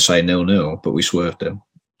assumed we were going to say 0-0, but we swerved him.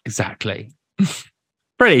 Exactly.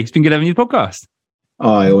 Brilliant. It's been good having you on the podcast.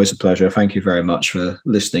 Always a pleasure. Thank you very much for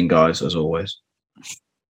listening, guys, as always.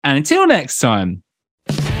 And until next time,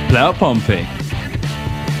 play up Pompey.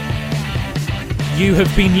 You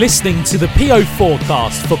have been listening to the PO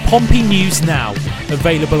Forecast for Pompey News Now,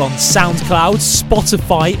 available on SoundCloud,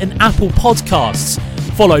 Spotify and Apple Podcasts.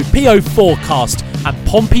 Follow PO Forecast and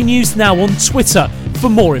Pompey News Now on Twitter for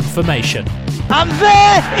more information. And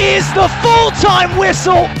there is the full-time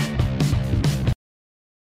whistle.